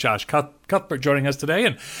pleased to have Josh Cuthbert joining us today.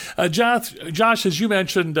 And Josh, as you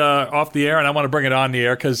mentioned off the air, and I want to bring it on the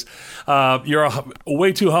air because you're a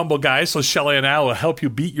way too humble guy. So Shelly and I will help you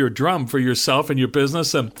beat your drum for yourself and your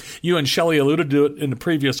business. And you and Shelly alluded to it in the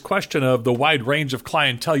previous question of the wide range of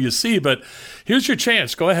clientele you see. But here's your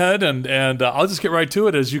chance. Go ahead and I'll just get right to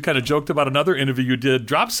it. As you kind of joked about another interview you did,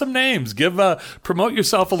 drop some names. Promote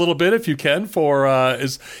yourself a little bit if you can. I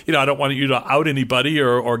don't want you to out anybody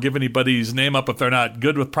or give anybody's name up if they're not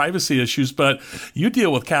good with privacy issues. But you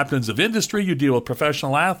deal with captains of industry. You deal with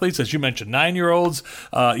professional athletes, as you mentioned, 9-year-olds.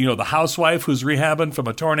 The housewife who's rehabbing from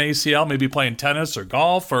a torn ACL, maybe playing tennis or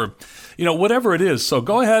golf or whatever it is. So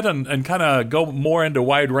go ahead and kind of go more into a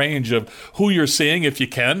wide range of who you're seeing if you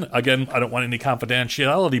can. Again, I don't want any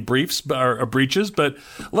confidentiality briefs or breaches, but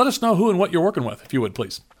let us know who and what you're working with, if you would,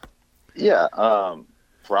 please. Yeah,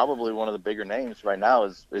 probably one of the bigger names right now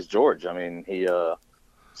is George. I mean, he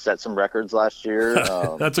set some records last year.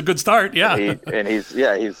 That's a good start, yeah. He's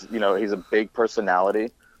a big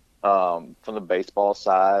personality. From the baseball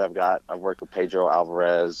side, I've worked with Pedro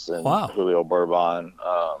Alvarez and Julio Bourbon.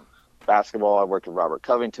 Basketball, I worked with Robert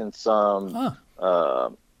Covington some.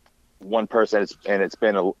 One person, it's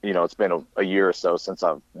been a year or so since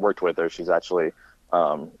I've worked with her. She's actually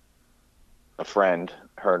a friend.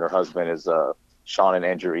 Her and her husband is Sean and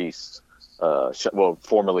Andrew East.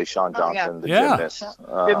 Formerly Sean Johnson, the gymnast.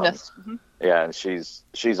 Gymnast. Mm-hmm. Yeah, and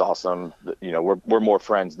she's awesome. We're more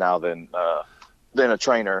friends now than a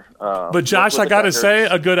trainer. But Josh, I got to say,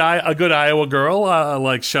 a good Iowa girl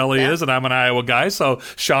like Shelly is, and I'm an Iowa guy. So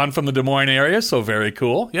Sean from the Des Moines area, so very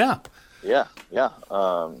cool. Yeah. Yeah.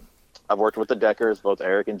 I've worked with the Deckers, both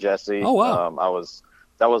Eric and Jesse. Oh, wow.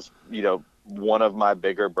 That was one of my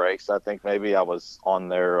bigger breaks. I think maybe I was on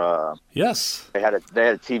their yes. They had a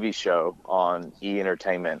TV show on E!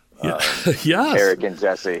 Entertainment. Yes. Eric and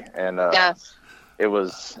Jesse, and yes. It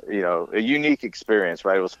was, a unique experience,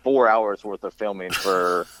 right? It was 4 hours worth of filming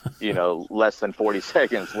for, less than 40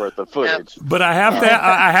 seconds worth of footage. But I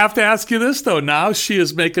have to ask you this though. Now she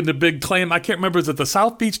is making the big claim. I can't remember, is it the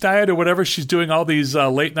South Beach Diet or whatever? She's doing all these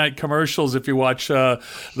late night commercials. If you watch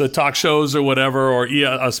the talk shows or whatever, or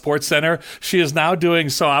a Sports Center, she is now doing.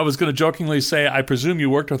 So I was going to jokingly say, I presume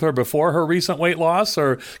you worked with her before her recent weight loss,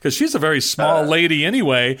 or because she's a very small lady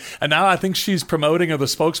anyway, and now I think she's promoting or the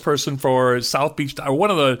spokesperson for South Beach. Or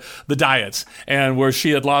one of the diets, and where she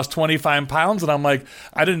had lost 25 pounds, and I'm like,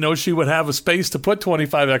 I didn't know she would have a space to put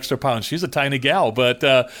 25 extra pounds. She's a tiny gal, but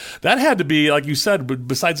that had to be, like you said,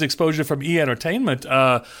 besides the exposure from E! Entertainment,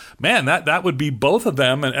 man, that would be both of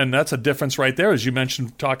them, and that's a difference right there. As you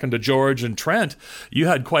mentioned, talking to George and Trent, you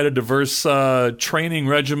had quite a diverse training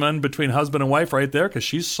regimen between husband and wife right there, because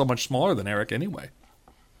she's so much smaller than Eric anyway.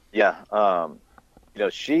 Yeah,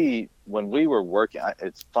 when we were working,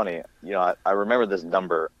 it's funny, I remember this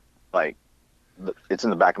number, like, it's in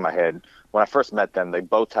the back of my head. When I first met them, they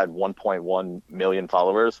both had 1.1 million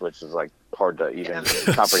followers, which is, like, hard to even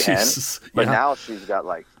comprehend. Jesus. But now she's got,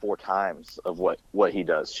 like, 4 times of what he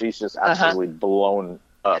does. She's just absolutely blown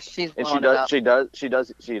up. Yeah, she's and blown up. she does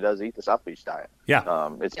eat the South Beach diet. Yeah.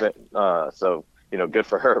 It's been, so, good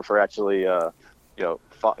for her for actually,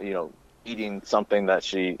 eating something that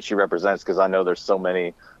she represents, because I know there's so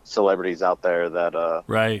many celebrities out there that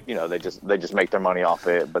right, they just make their money off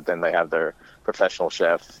it, but then they have their professional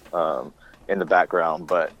chef in the background.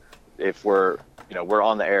 But if we're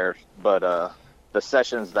on the air, but the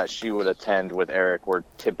sessions that she would attend with Eric were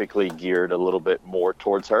typically geared a little bit more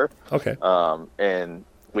towards her. Okay. And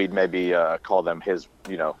we'd maybe call them his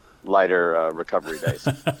lighter recovery days.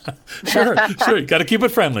 Sure. Got to keep it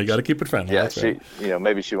friendly. Yeah, that's right.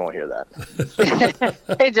 Maybe she won't hear that.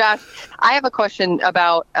 Hey, Josh, I have a question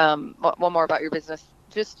about one more about your business.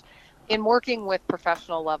 Just in working with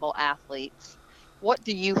professional level athletes, what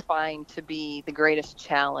do you find to be the greatest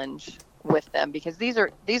challenge with them? Because these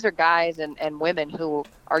are guys and women who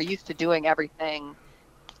are used to doing everything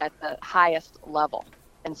at the highest level,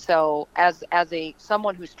 and so as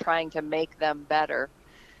someone who's trying to make them better,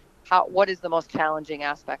 what is the most challenging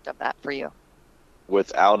aspect of that for you?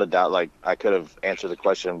 Without a doubt, like, I could have answered the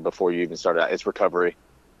question before you even started out. It's recovery.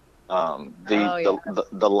 The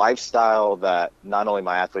lifestyle that not only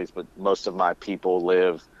my athletes, but most of my people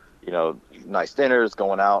live, nice dinners,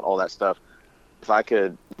 going out, all that stuff. If I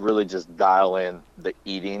could really just dial in the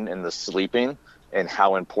eating and the sleeping and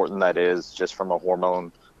how important that is just from a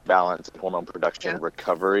hormone balance, hormone production,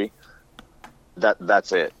 recovery,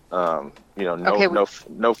 that's it. No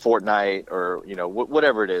Fortnite or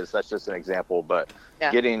whateve it is. That's just an example. But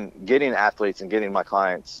getting athletes and getting my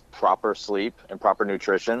clients proper sleep and proper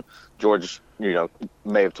nutrition. George,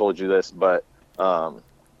 may have told you this, but I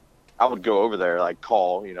would go over there, like,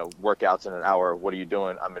 call, workouts in an hour. What are you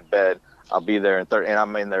doing? I'm in bed. I'll be there and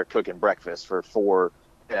I'm in there cooking breakfast for 4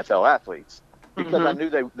 NFL athletes, because I knew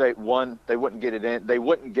they wouldn't get it in. They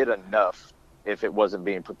wouldn't get enough if it wasn't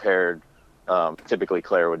being prepared. Typically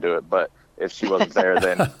Claire would do it, but if she wasn't there,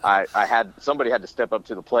 then somebody had to step up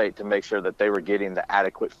to the plate to make sure that they were getting the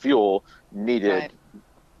adequate fuel needed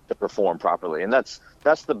to perform properly. And that's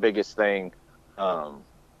the biggest thing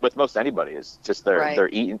with most anybody, is just they're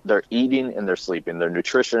eating and they're sleeping, their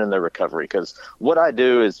nutrition and their recovery. Because what I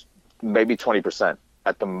do is maybe 20%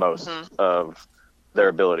 at the most of their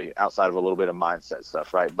ability, outside of a little bit of mindset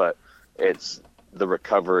stuff, right? But it's the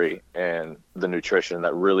recovery and the nutrition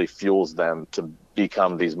that really fuels them to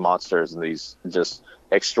become these monsters and these just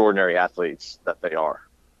extraordinary athletes that they are.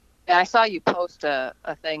 And I saw you post a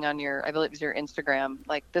thing on I believe it was your Instagram,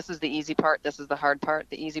 like, this is the easy part, this is the hard part.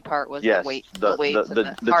 The easy part was the weight.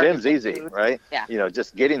 The gym's easy, food. Right? Yeah.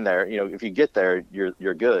 Just getting there, if you get there,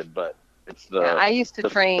 you're good, but it's I used to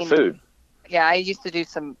train the food. Yeah, I used to do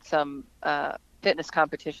some fitness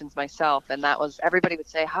competitions myself, and that was, everybody would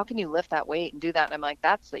say, how can you lift that weight and do that? And I'm like,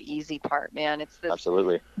 that's the easy part, man. It's this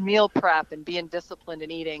absolutely meal prep and being disciplined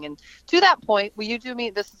and eating. And to that point, will you do me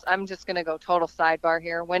this? I'm just going to go total sidebar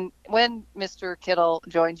here. When Mr. Kittle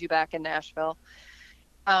joined you back in Nashville,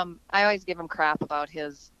 I always give him crap about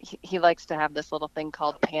he likes to have this little thing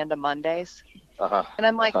called Panda Mondays. And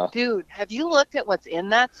I'm like, dude, have you looked at what's in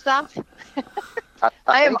that stuff?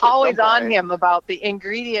 I am always on him about the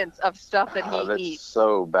ingredients of stuff that he that's eats.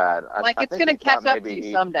 So bad. It's going to catch up to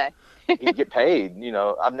you someday. He'd get paid.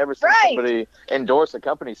 I've never seen somebody endorse a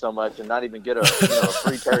company so much and not even get a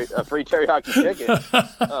free teriyaki chicken.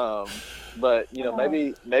 But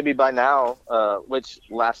maybe by now, which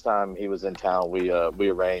last time he was in town, we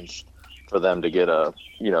arranged for them to get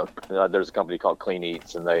there's a company called Clean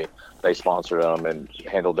Eats, and they sponsored them and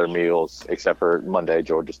handled their meals, except for Monday,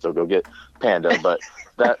 George will still go get Panda, but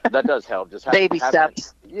that does help. Just baby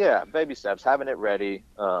steps. Yeah, baby steps, having it ready,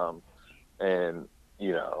 and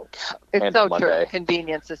it's so true.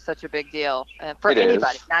 Convenience is such a big deal for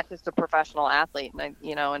anybody, not just a professional athlete.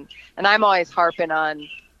 And I'm always harping on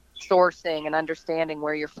sourcing and understanding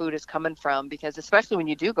where your food is coming from, because especially when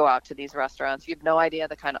you do go out to these restaurants, you have no idea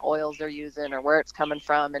the kind of oils they're using or where it's coming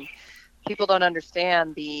from, and people don't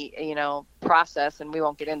understand the process. And we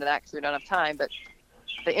won't get into that because we don't have time, but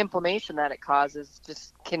the inflammation that it causes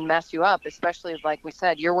just can mess you up, especially like we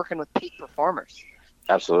said, you're working with peak performers.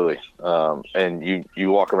 Absolutely. And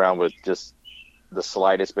you walk around with just the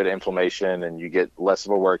slightest bit of inflammation, and you get less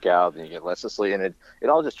of a workout, and you get less of sleep, and it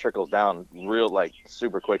all just trickles down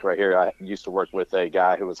super quick right here. I used to work with a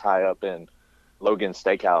guy who was high up in Logan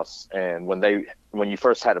Steakhouse, and when you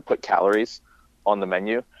first had to put calories on the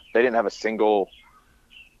menu, they didn't have a single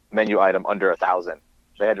menu item under 1,000.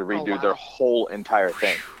 They had to redo their whole entire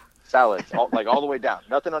thing. Salads, all the way down.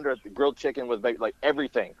 Nothing under grilled chicken with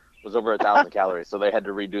everything was over 1,000 calories. So they had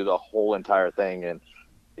to redo the whole entire thing. And,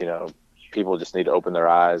 people just need to open their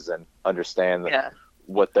eyes and understand that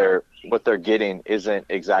what they're getting isn't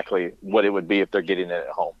exactly what it would be if they're getting it at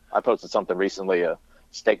home. I posted something recently, a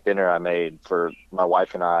steak dinner I made for my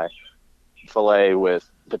wife and I, filet with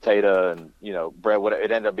potato and, bread.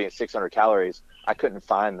 It ended up being 600 calories. I couldn't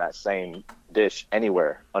find that same dish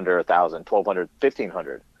anywhere under 1,000, 1,200,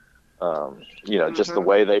 1,500. Just the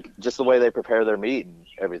way they prepare their meat and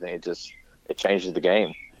everything, it changes the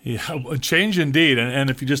game. Yeah, a change indeed. And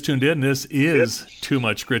if you just tuned in, this is Too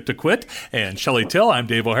Much Grit to Quit. And Shelly Till, I'm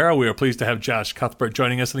Dave O'Hara. We are pleased to have Josh Cuthbert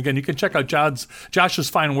joining us. And again, you can check out Josh's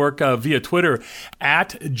fine work via Twitter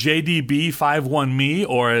at JDB51me,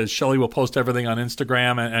 or as Shelly will post everything on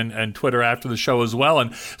Instagram and Twitter after the show as well.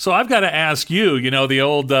 And so I've got to ask you, the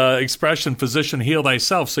old expression, physician, heal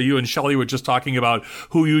thyself. So you and Shelly were just talking about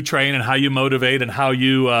who you train and how you motivate and how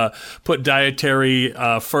you put dietary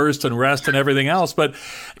first and rest and everything else. But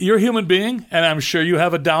you're a human being, and I'm sure you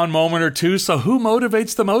have a down moment or two. So who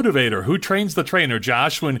motivates the motivator? Who trains the trainer,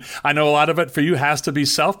 Josh? When I know a lot of it for you has to be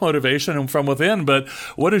self-motivation and from within, but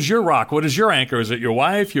what is your rock? What is your anchor? Is it your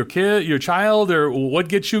wife, your kid, your child, or what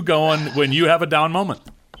gets you going when you have a down moment?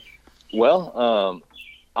 Well,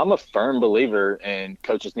 I'm a firm believer in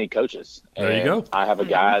coaches need coaches. There you go. I have a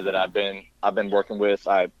guy that I've been working with.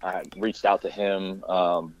 I reached out to him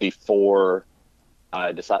before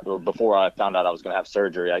I found out I was going to have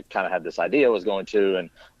surgery. I kind of had this idea I was going to, and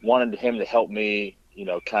wanted him to help me,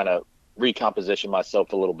 kind of recomposition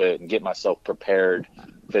myself a little bit and get myself prepared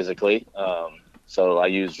physically. So I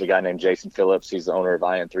used a guy named Jason Phillips. He's the owner of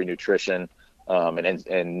IN3 Nutrition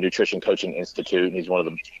and Nutrition Coaching Institute. And he's one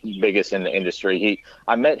of the biggest in the industry.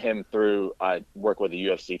 I met him through, I work with a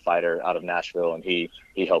UFC fighter out of Nashville, and he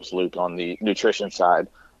helps Luke on the nutrition side.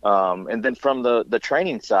 And then from the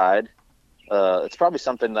training side, it's probably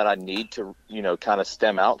something that I need to, kind of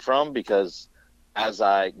stem out from, because as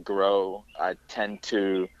I grow, I tend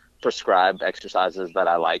to prescribe exercises that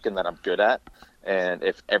I like and that I'm good at. And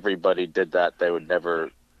if everybody did that, they would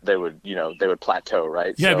plateau,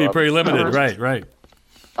 right? Yeah, so it'd be pretty limited. Right.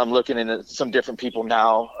 I'm looking into some different people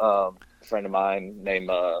now. A friend of mine named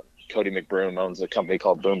Cody McBroom owns a company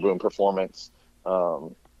called Boom Boom Performance.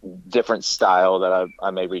 Different style that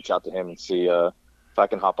I may reach out to him and see if I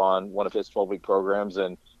can hop on one of his 12-week programs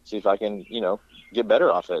and see if I can, get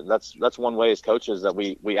better off it. That's one way as coaches that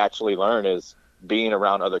we actually learn, is being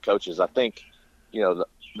around other coaches. I think,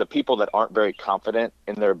 the people that aren't very confident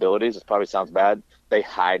in their abilities, it probably sounds bad, they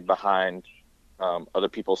hide behind other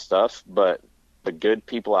people's stuff. But the good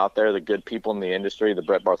people out there, the good people in the industry, the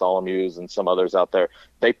Brett Bartholomew's and some others out there,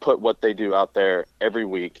 they put what they do out there every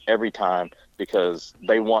week, every time, because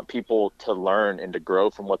they want people to learn and to grow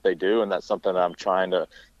from what they do. And that's something that I'm trying to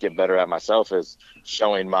get better at myself, is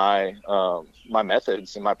showing my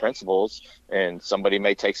methods and my principles. And somebody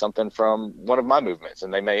may take something from one of my movements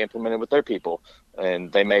and they may implement it with their people,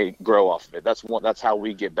 and they may grow off of it. That's how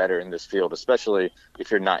we get better in this field, especially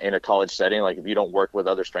if you're not in a college setting. Like if you don't work with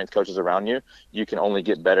other strength coaches around you, you can only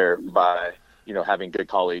get better by, having good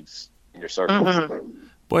colleagues in your circle. Mm-hmm.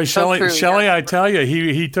 Boy, Shelly, I tell you,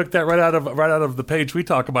 he took that right out of the page we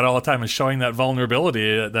talk about all the time, is showing that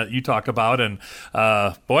vulnerability that you talk about, and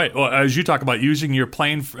as you talk about using your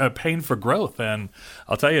pain for growth, and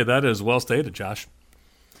I'll tell you, that is well stated, Josh.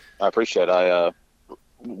 I appreciate it. I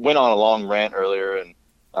went on a long rant earlier, and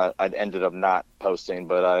I ended up not posting,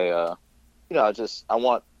 but I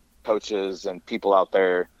want coaches and people out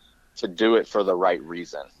there to do it for the right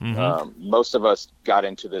reason. Mm-hmm. Most of us got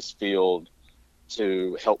into this field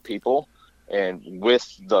to help people, and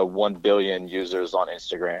with the 1 billion users on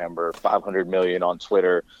Instagram or 500 million on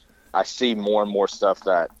Twitter, I see more and more stuff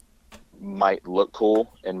that might look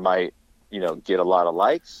cool and might, get a lot of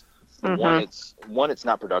likes. Mm-hmm. One, it's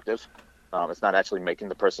not productive. It's not actually making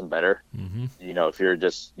the person better. Mm-hmm. If you're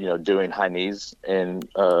just, doing high knees in,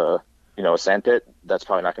 a sandpit, that's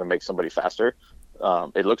probably not going to make somebody faster.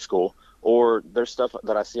 It looks cool. Or there's stuff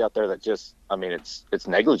that I see out there that just, it's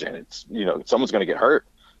negligent. It's, someone's going to get hurt.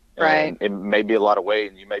 Right. It may be a lot of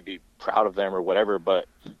weight, and you may be proud of them or whatever, but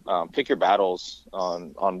pick your battles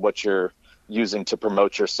on what you're using to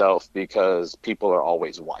promote yourself, because people are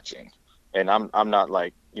always watching. And I'm not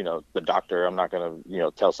like, the doctor. I'm not going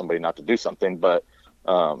to, tell somebody not to do something, but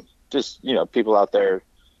just, people out there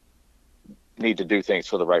need to do things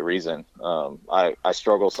for the right reason. I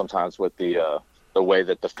struggle sometimes with the way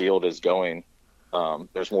that the field is going.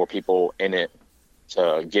 There's more people in it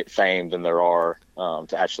to get fame than there are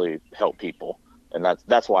to actually help people. And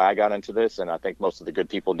that's why I got into this. And I think most of the good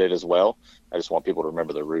people did as well. I just want people to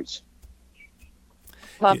remember their roots.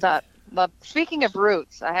 Love that. Speaking of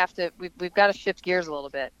roots, we've got to shift gears a little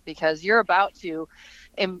bit, because you're about to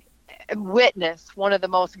witness one of the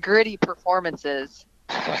most gritty performances.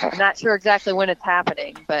 I'm not sure exactly when it's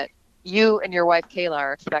happening, but you and your wife Kayla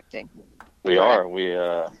are expecting. We are. We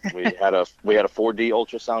had a 4D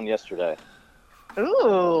ultrasound yesterday.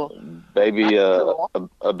 Ooh. Baby, cool.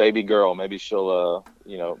 a baby girl. Maybe she'll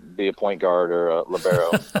be a point guard or a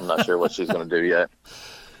libero. I'm not sure what she's going to do yet.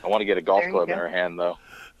 I want to get a golf club in her hand though.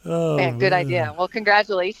 Oh, man, good idea. Well,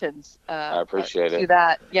 congratulations. I appreciate it.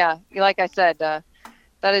 That. Yeah. Like I said, that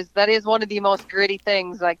is one of the most gritty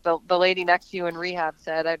things. Like the lady next to you in rehab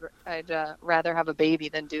said, I'd rather have a baby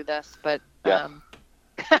than do this. But yeah.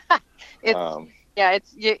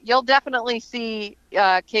 You'll definitely see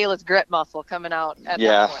Kayla's grit muscle coming out at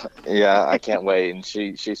that point. Yeah, I can't wait. And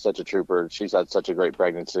she's such a trooper. She's had such a great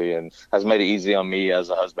pregnancy, and has made it easy on me as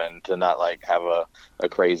a husband to not like have a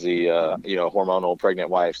crazy hormonal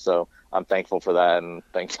pregnant wife. So I'm thankful for that, and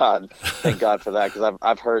thank God for that, because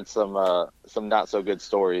I've heard some not so good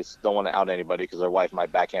stories. Don't want to out anybody because their wife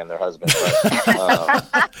might backhand their husband.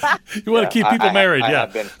 But, you want to keep people married,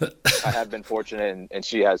 I have been fortunate, and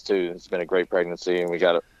she has too. It's been a great pregnancy, and we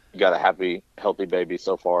got a happy, healthy baby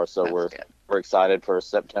so far. So we're excited for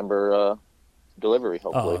September delivery.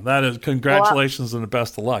 Hopefully. Oh, that is congratulations and the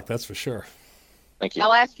best of luck. That's for sure. Thank you.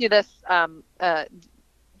 I'll ask you this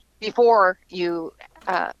before you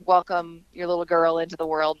welcome your little girl into the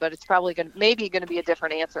world, but it's probably going to be a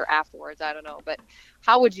different answer afterwards. I don't know, but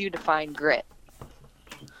how would you define grit?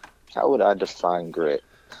 How would I define grit?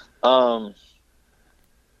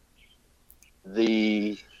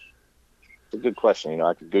 It's a good question.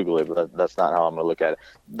 I could Google it, but that's not how I'm going to look at it.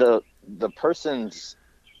 The person's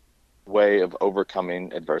way of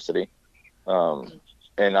overcoming adversity.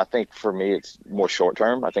 And I think for me, it's more short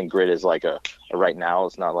term. I think grit is like a right now.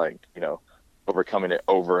 It's not like, overcoming it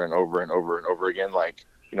over and over and over and over again. Like,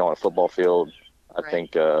 on a football field, I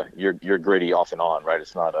think you're gritty off and on, right?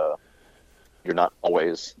 It's not you're not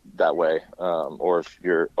always that way. Or if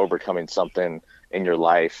you're overcoming something in your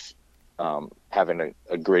life, having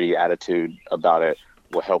a gritty attitude about it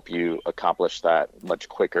will help you accomplish that much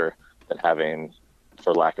quicker than having,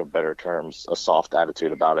 for lack of better terms, a soft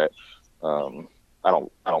attitude about it. I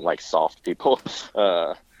don't like soft people.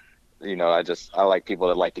 I like people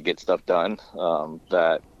that like to get stuff done,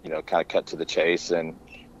 that, kind of cut to the chase and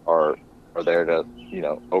are there to,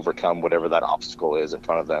 overcome whatever that obstacle is in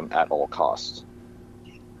front of them at all costs.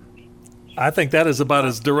 I think that is about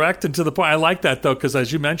as direct and to the point. I like that, though, because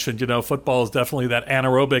as you mentioned, football is definitely that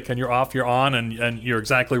anaerobic, and you're off, you're on, and you're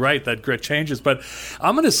exactly right, that grit changes. But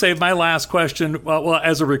I'm going to save my last question, well,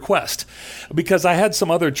 as a request, because I had some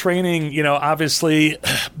other training, obviously,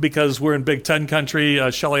 because we're in Big Ten country.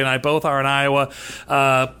 Shelly and I both are in Iowa,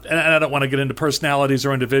 and I don't want to get into personalities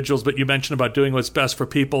or individuals, but you mentioned about doing what's best for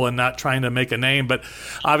people and not trying to make a name. But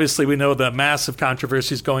obviously, we know the massive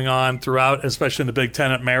controversies going on throughout, especially in the Big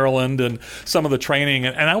Ten at Maryland, and some of the training.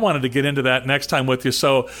 And I wanted to get into that next time with you.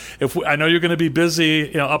 So I know you're going to be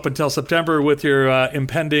busy, up until September with your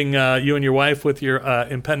impending, you and your wife with your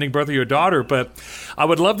impending birth of your daughter. But I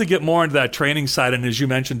would love to get more into that training side. And as you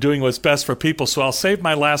mentioned, doing what's best for people. So I'll save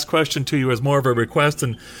my last question to you as more of a request.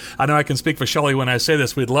 And I know I can speak for Shelly when I say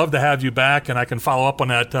this. We'd love to have you back, and I can follow up on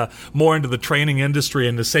that more into the training industry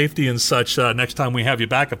and the safety and such next time we have you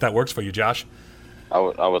back, if that works for you, Josh. I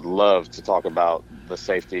would love to talk about the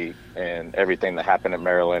safety and everything that happened in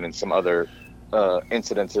Maryland and some other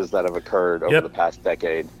incidences that have occurred over the past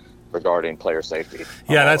decade regarding player safety.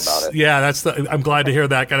 I'm glad to hear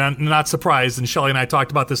that, and I'm not surprised. And Shelly and I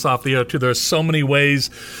talked about this off the air too. There's so many ways,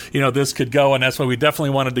 this could go, and that's why we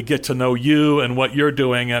definitely wanted to get to know you and what you're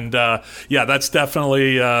doing. And that's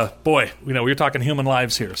definitely, we're talking human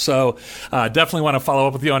lives here. So definitely want to follow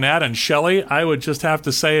up with you on that. And Shelly, I would just have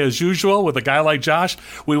to say, as usual, with a guy like Josh,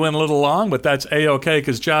 we went a little long, but that's A-okay,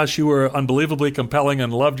 because Josh, you were unbelievably compelling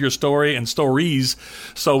and loved your story and stories.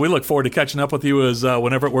 So we look forward to catching up with you as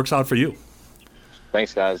whenever it works out for you.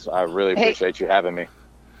 Thanks, guys. I really appreciate you having me.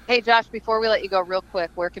 Hey, Josh, before we let you go, real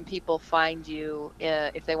quick, where can people find you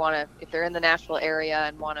if they're in the Nashville area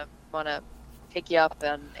and want to pick you up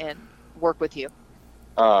and work with you?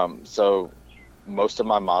 So most of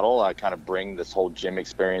my model, I kind of bring this whole gym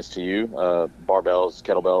experience to you, barbells,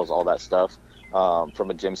 kettlebells, all that stuff.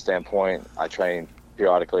 From a gym standpoint, I train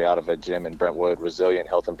periodically out of a gym in Brentwood, Resilient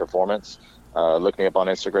Health and Performance. Look me up on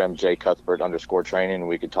Instagram, jcuthbert_training.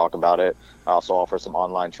 We could talk about it. I also offer some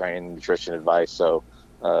online training, nutrition advice. So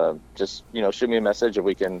just shoot me a message and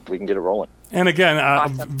we can get it rolling. And again,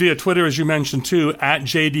 awesome. Via Twitter, as you mentioned too, at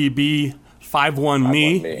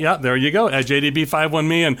JDB51me. Yeah, there you go, at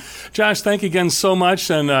JDB51me. And Josh, thank you again so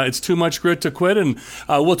much. And it's Too Much Grit to Quit. And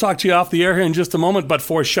we'll talk to you off the air here in just a moment. But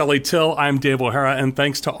for Shelly Till, I'm Dave O'Hara. And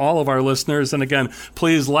thanks to all of our listeners. And again,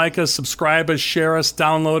 please like us, subscribe us, share us,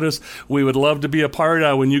 download us. We would love to be a part.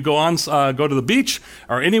 When you go to the beach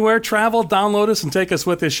or anywhere, travel, download us and take us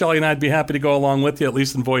with you. Shelly and I'd be happy to go along with you, at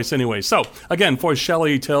least in voice anyway. So again, for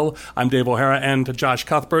Shelly Till, I'm Dave O'Hara, and to Josh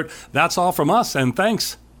Cuthbert, that's all from us. And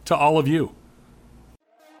thanks to all of you.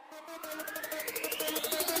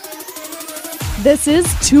 This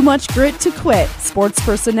is Too Much Grit to Quit. Sports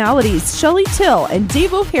personalities Shelly Till and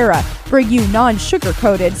Dave O'Hara bring you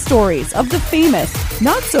non-sugar-coated stories of the famous,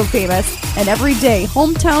 not so famous, and everyday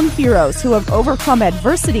hometown heroes who have overcome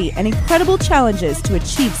adversity and incredible challenges to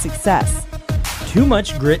achieve success. Too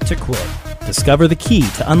Much Grit to Quit. Discover the key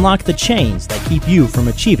to unlock the chains that keep you from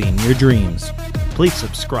achieving your dreams. Please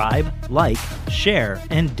subscribe, like, share,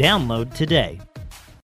 and download today.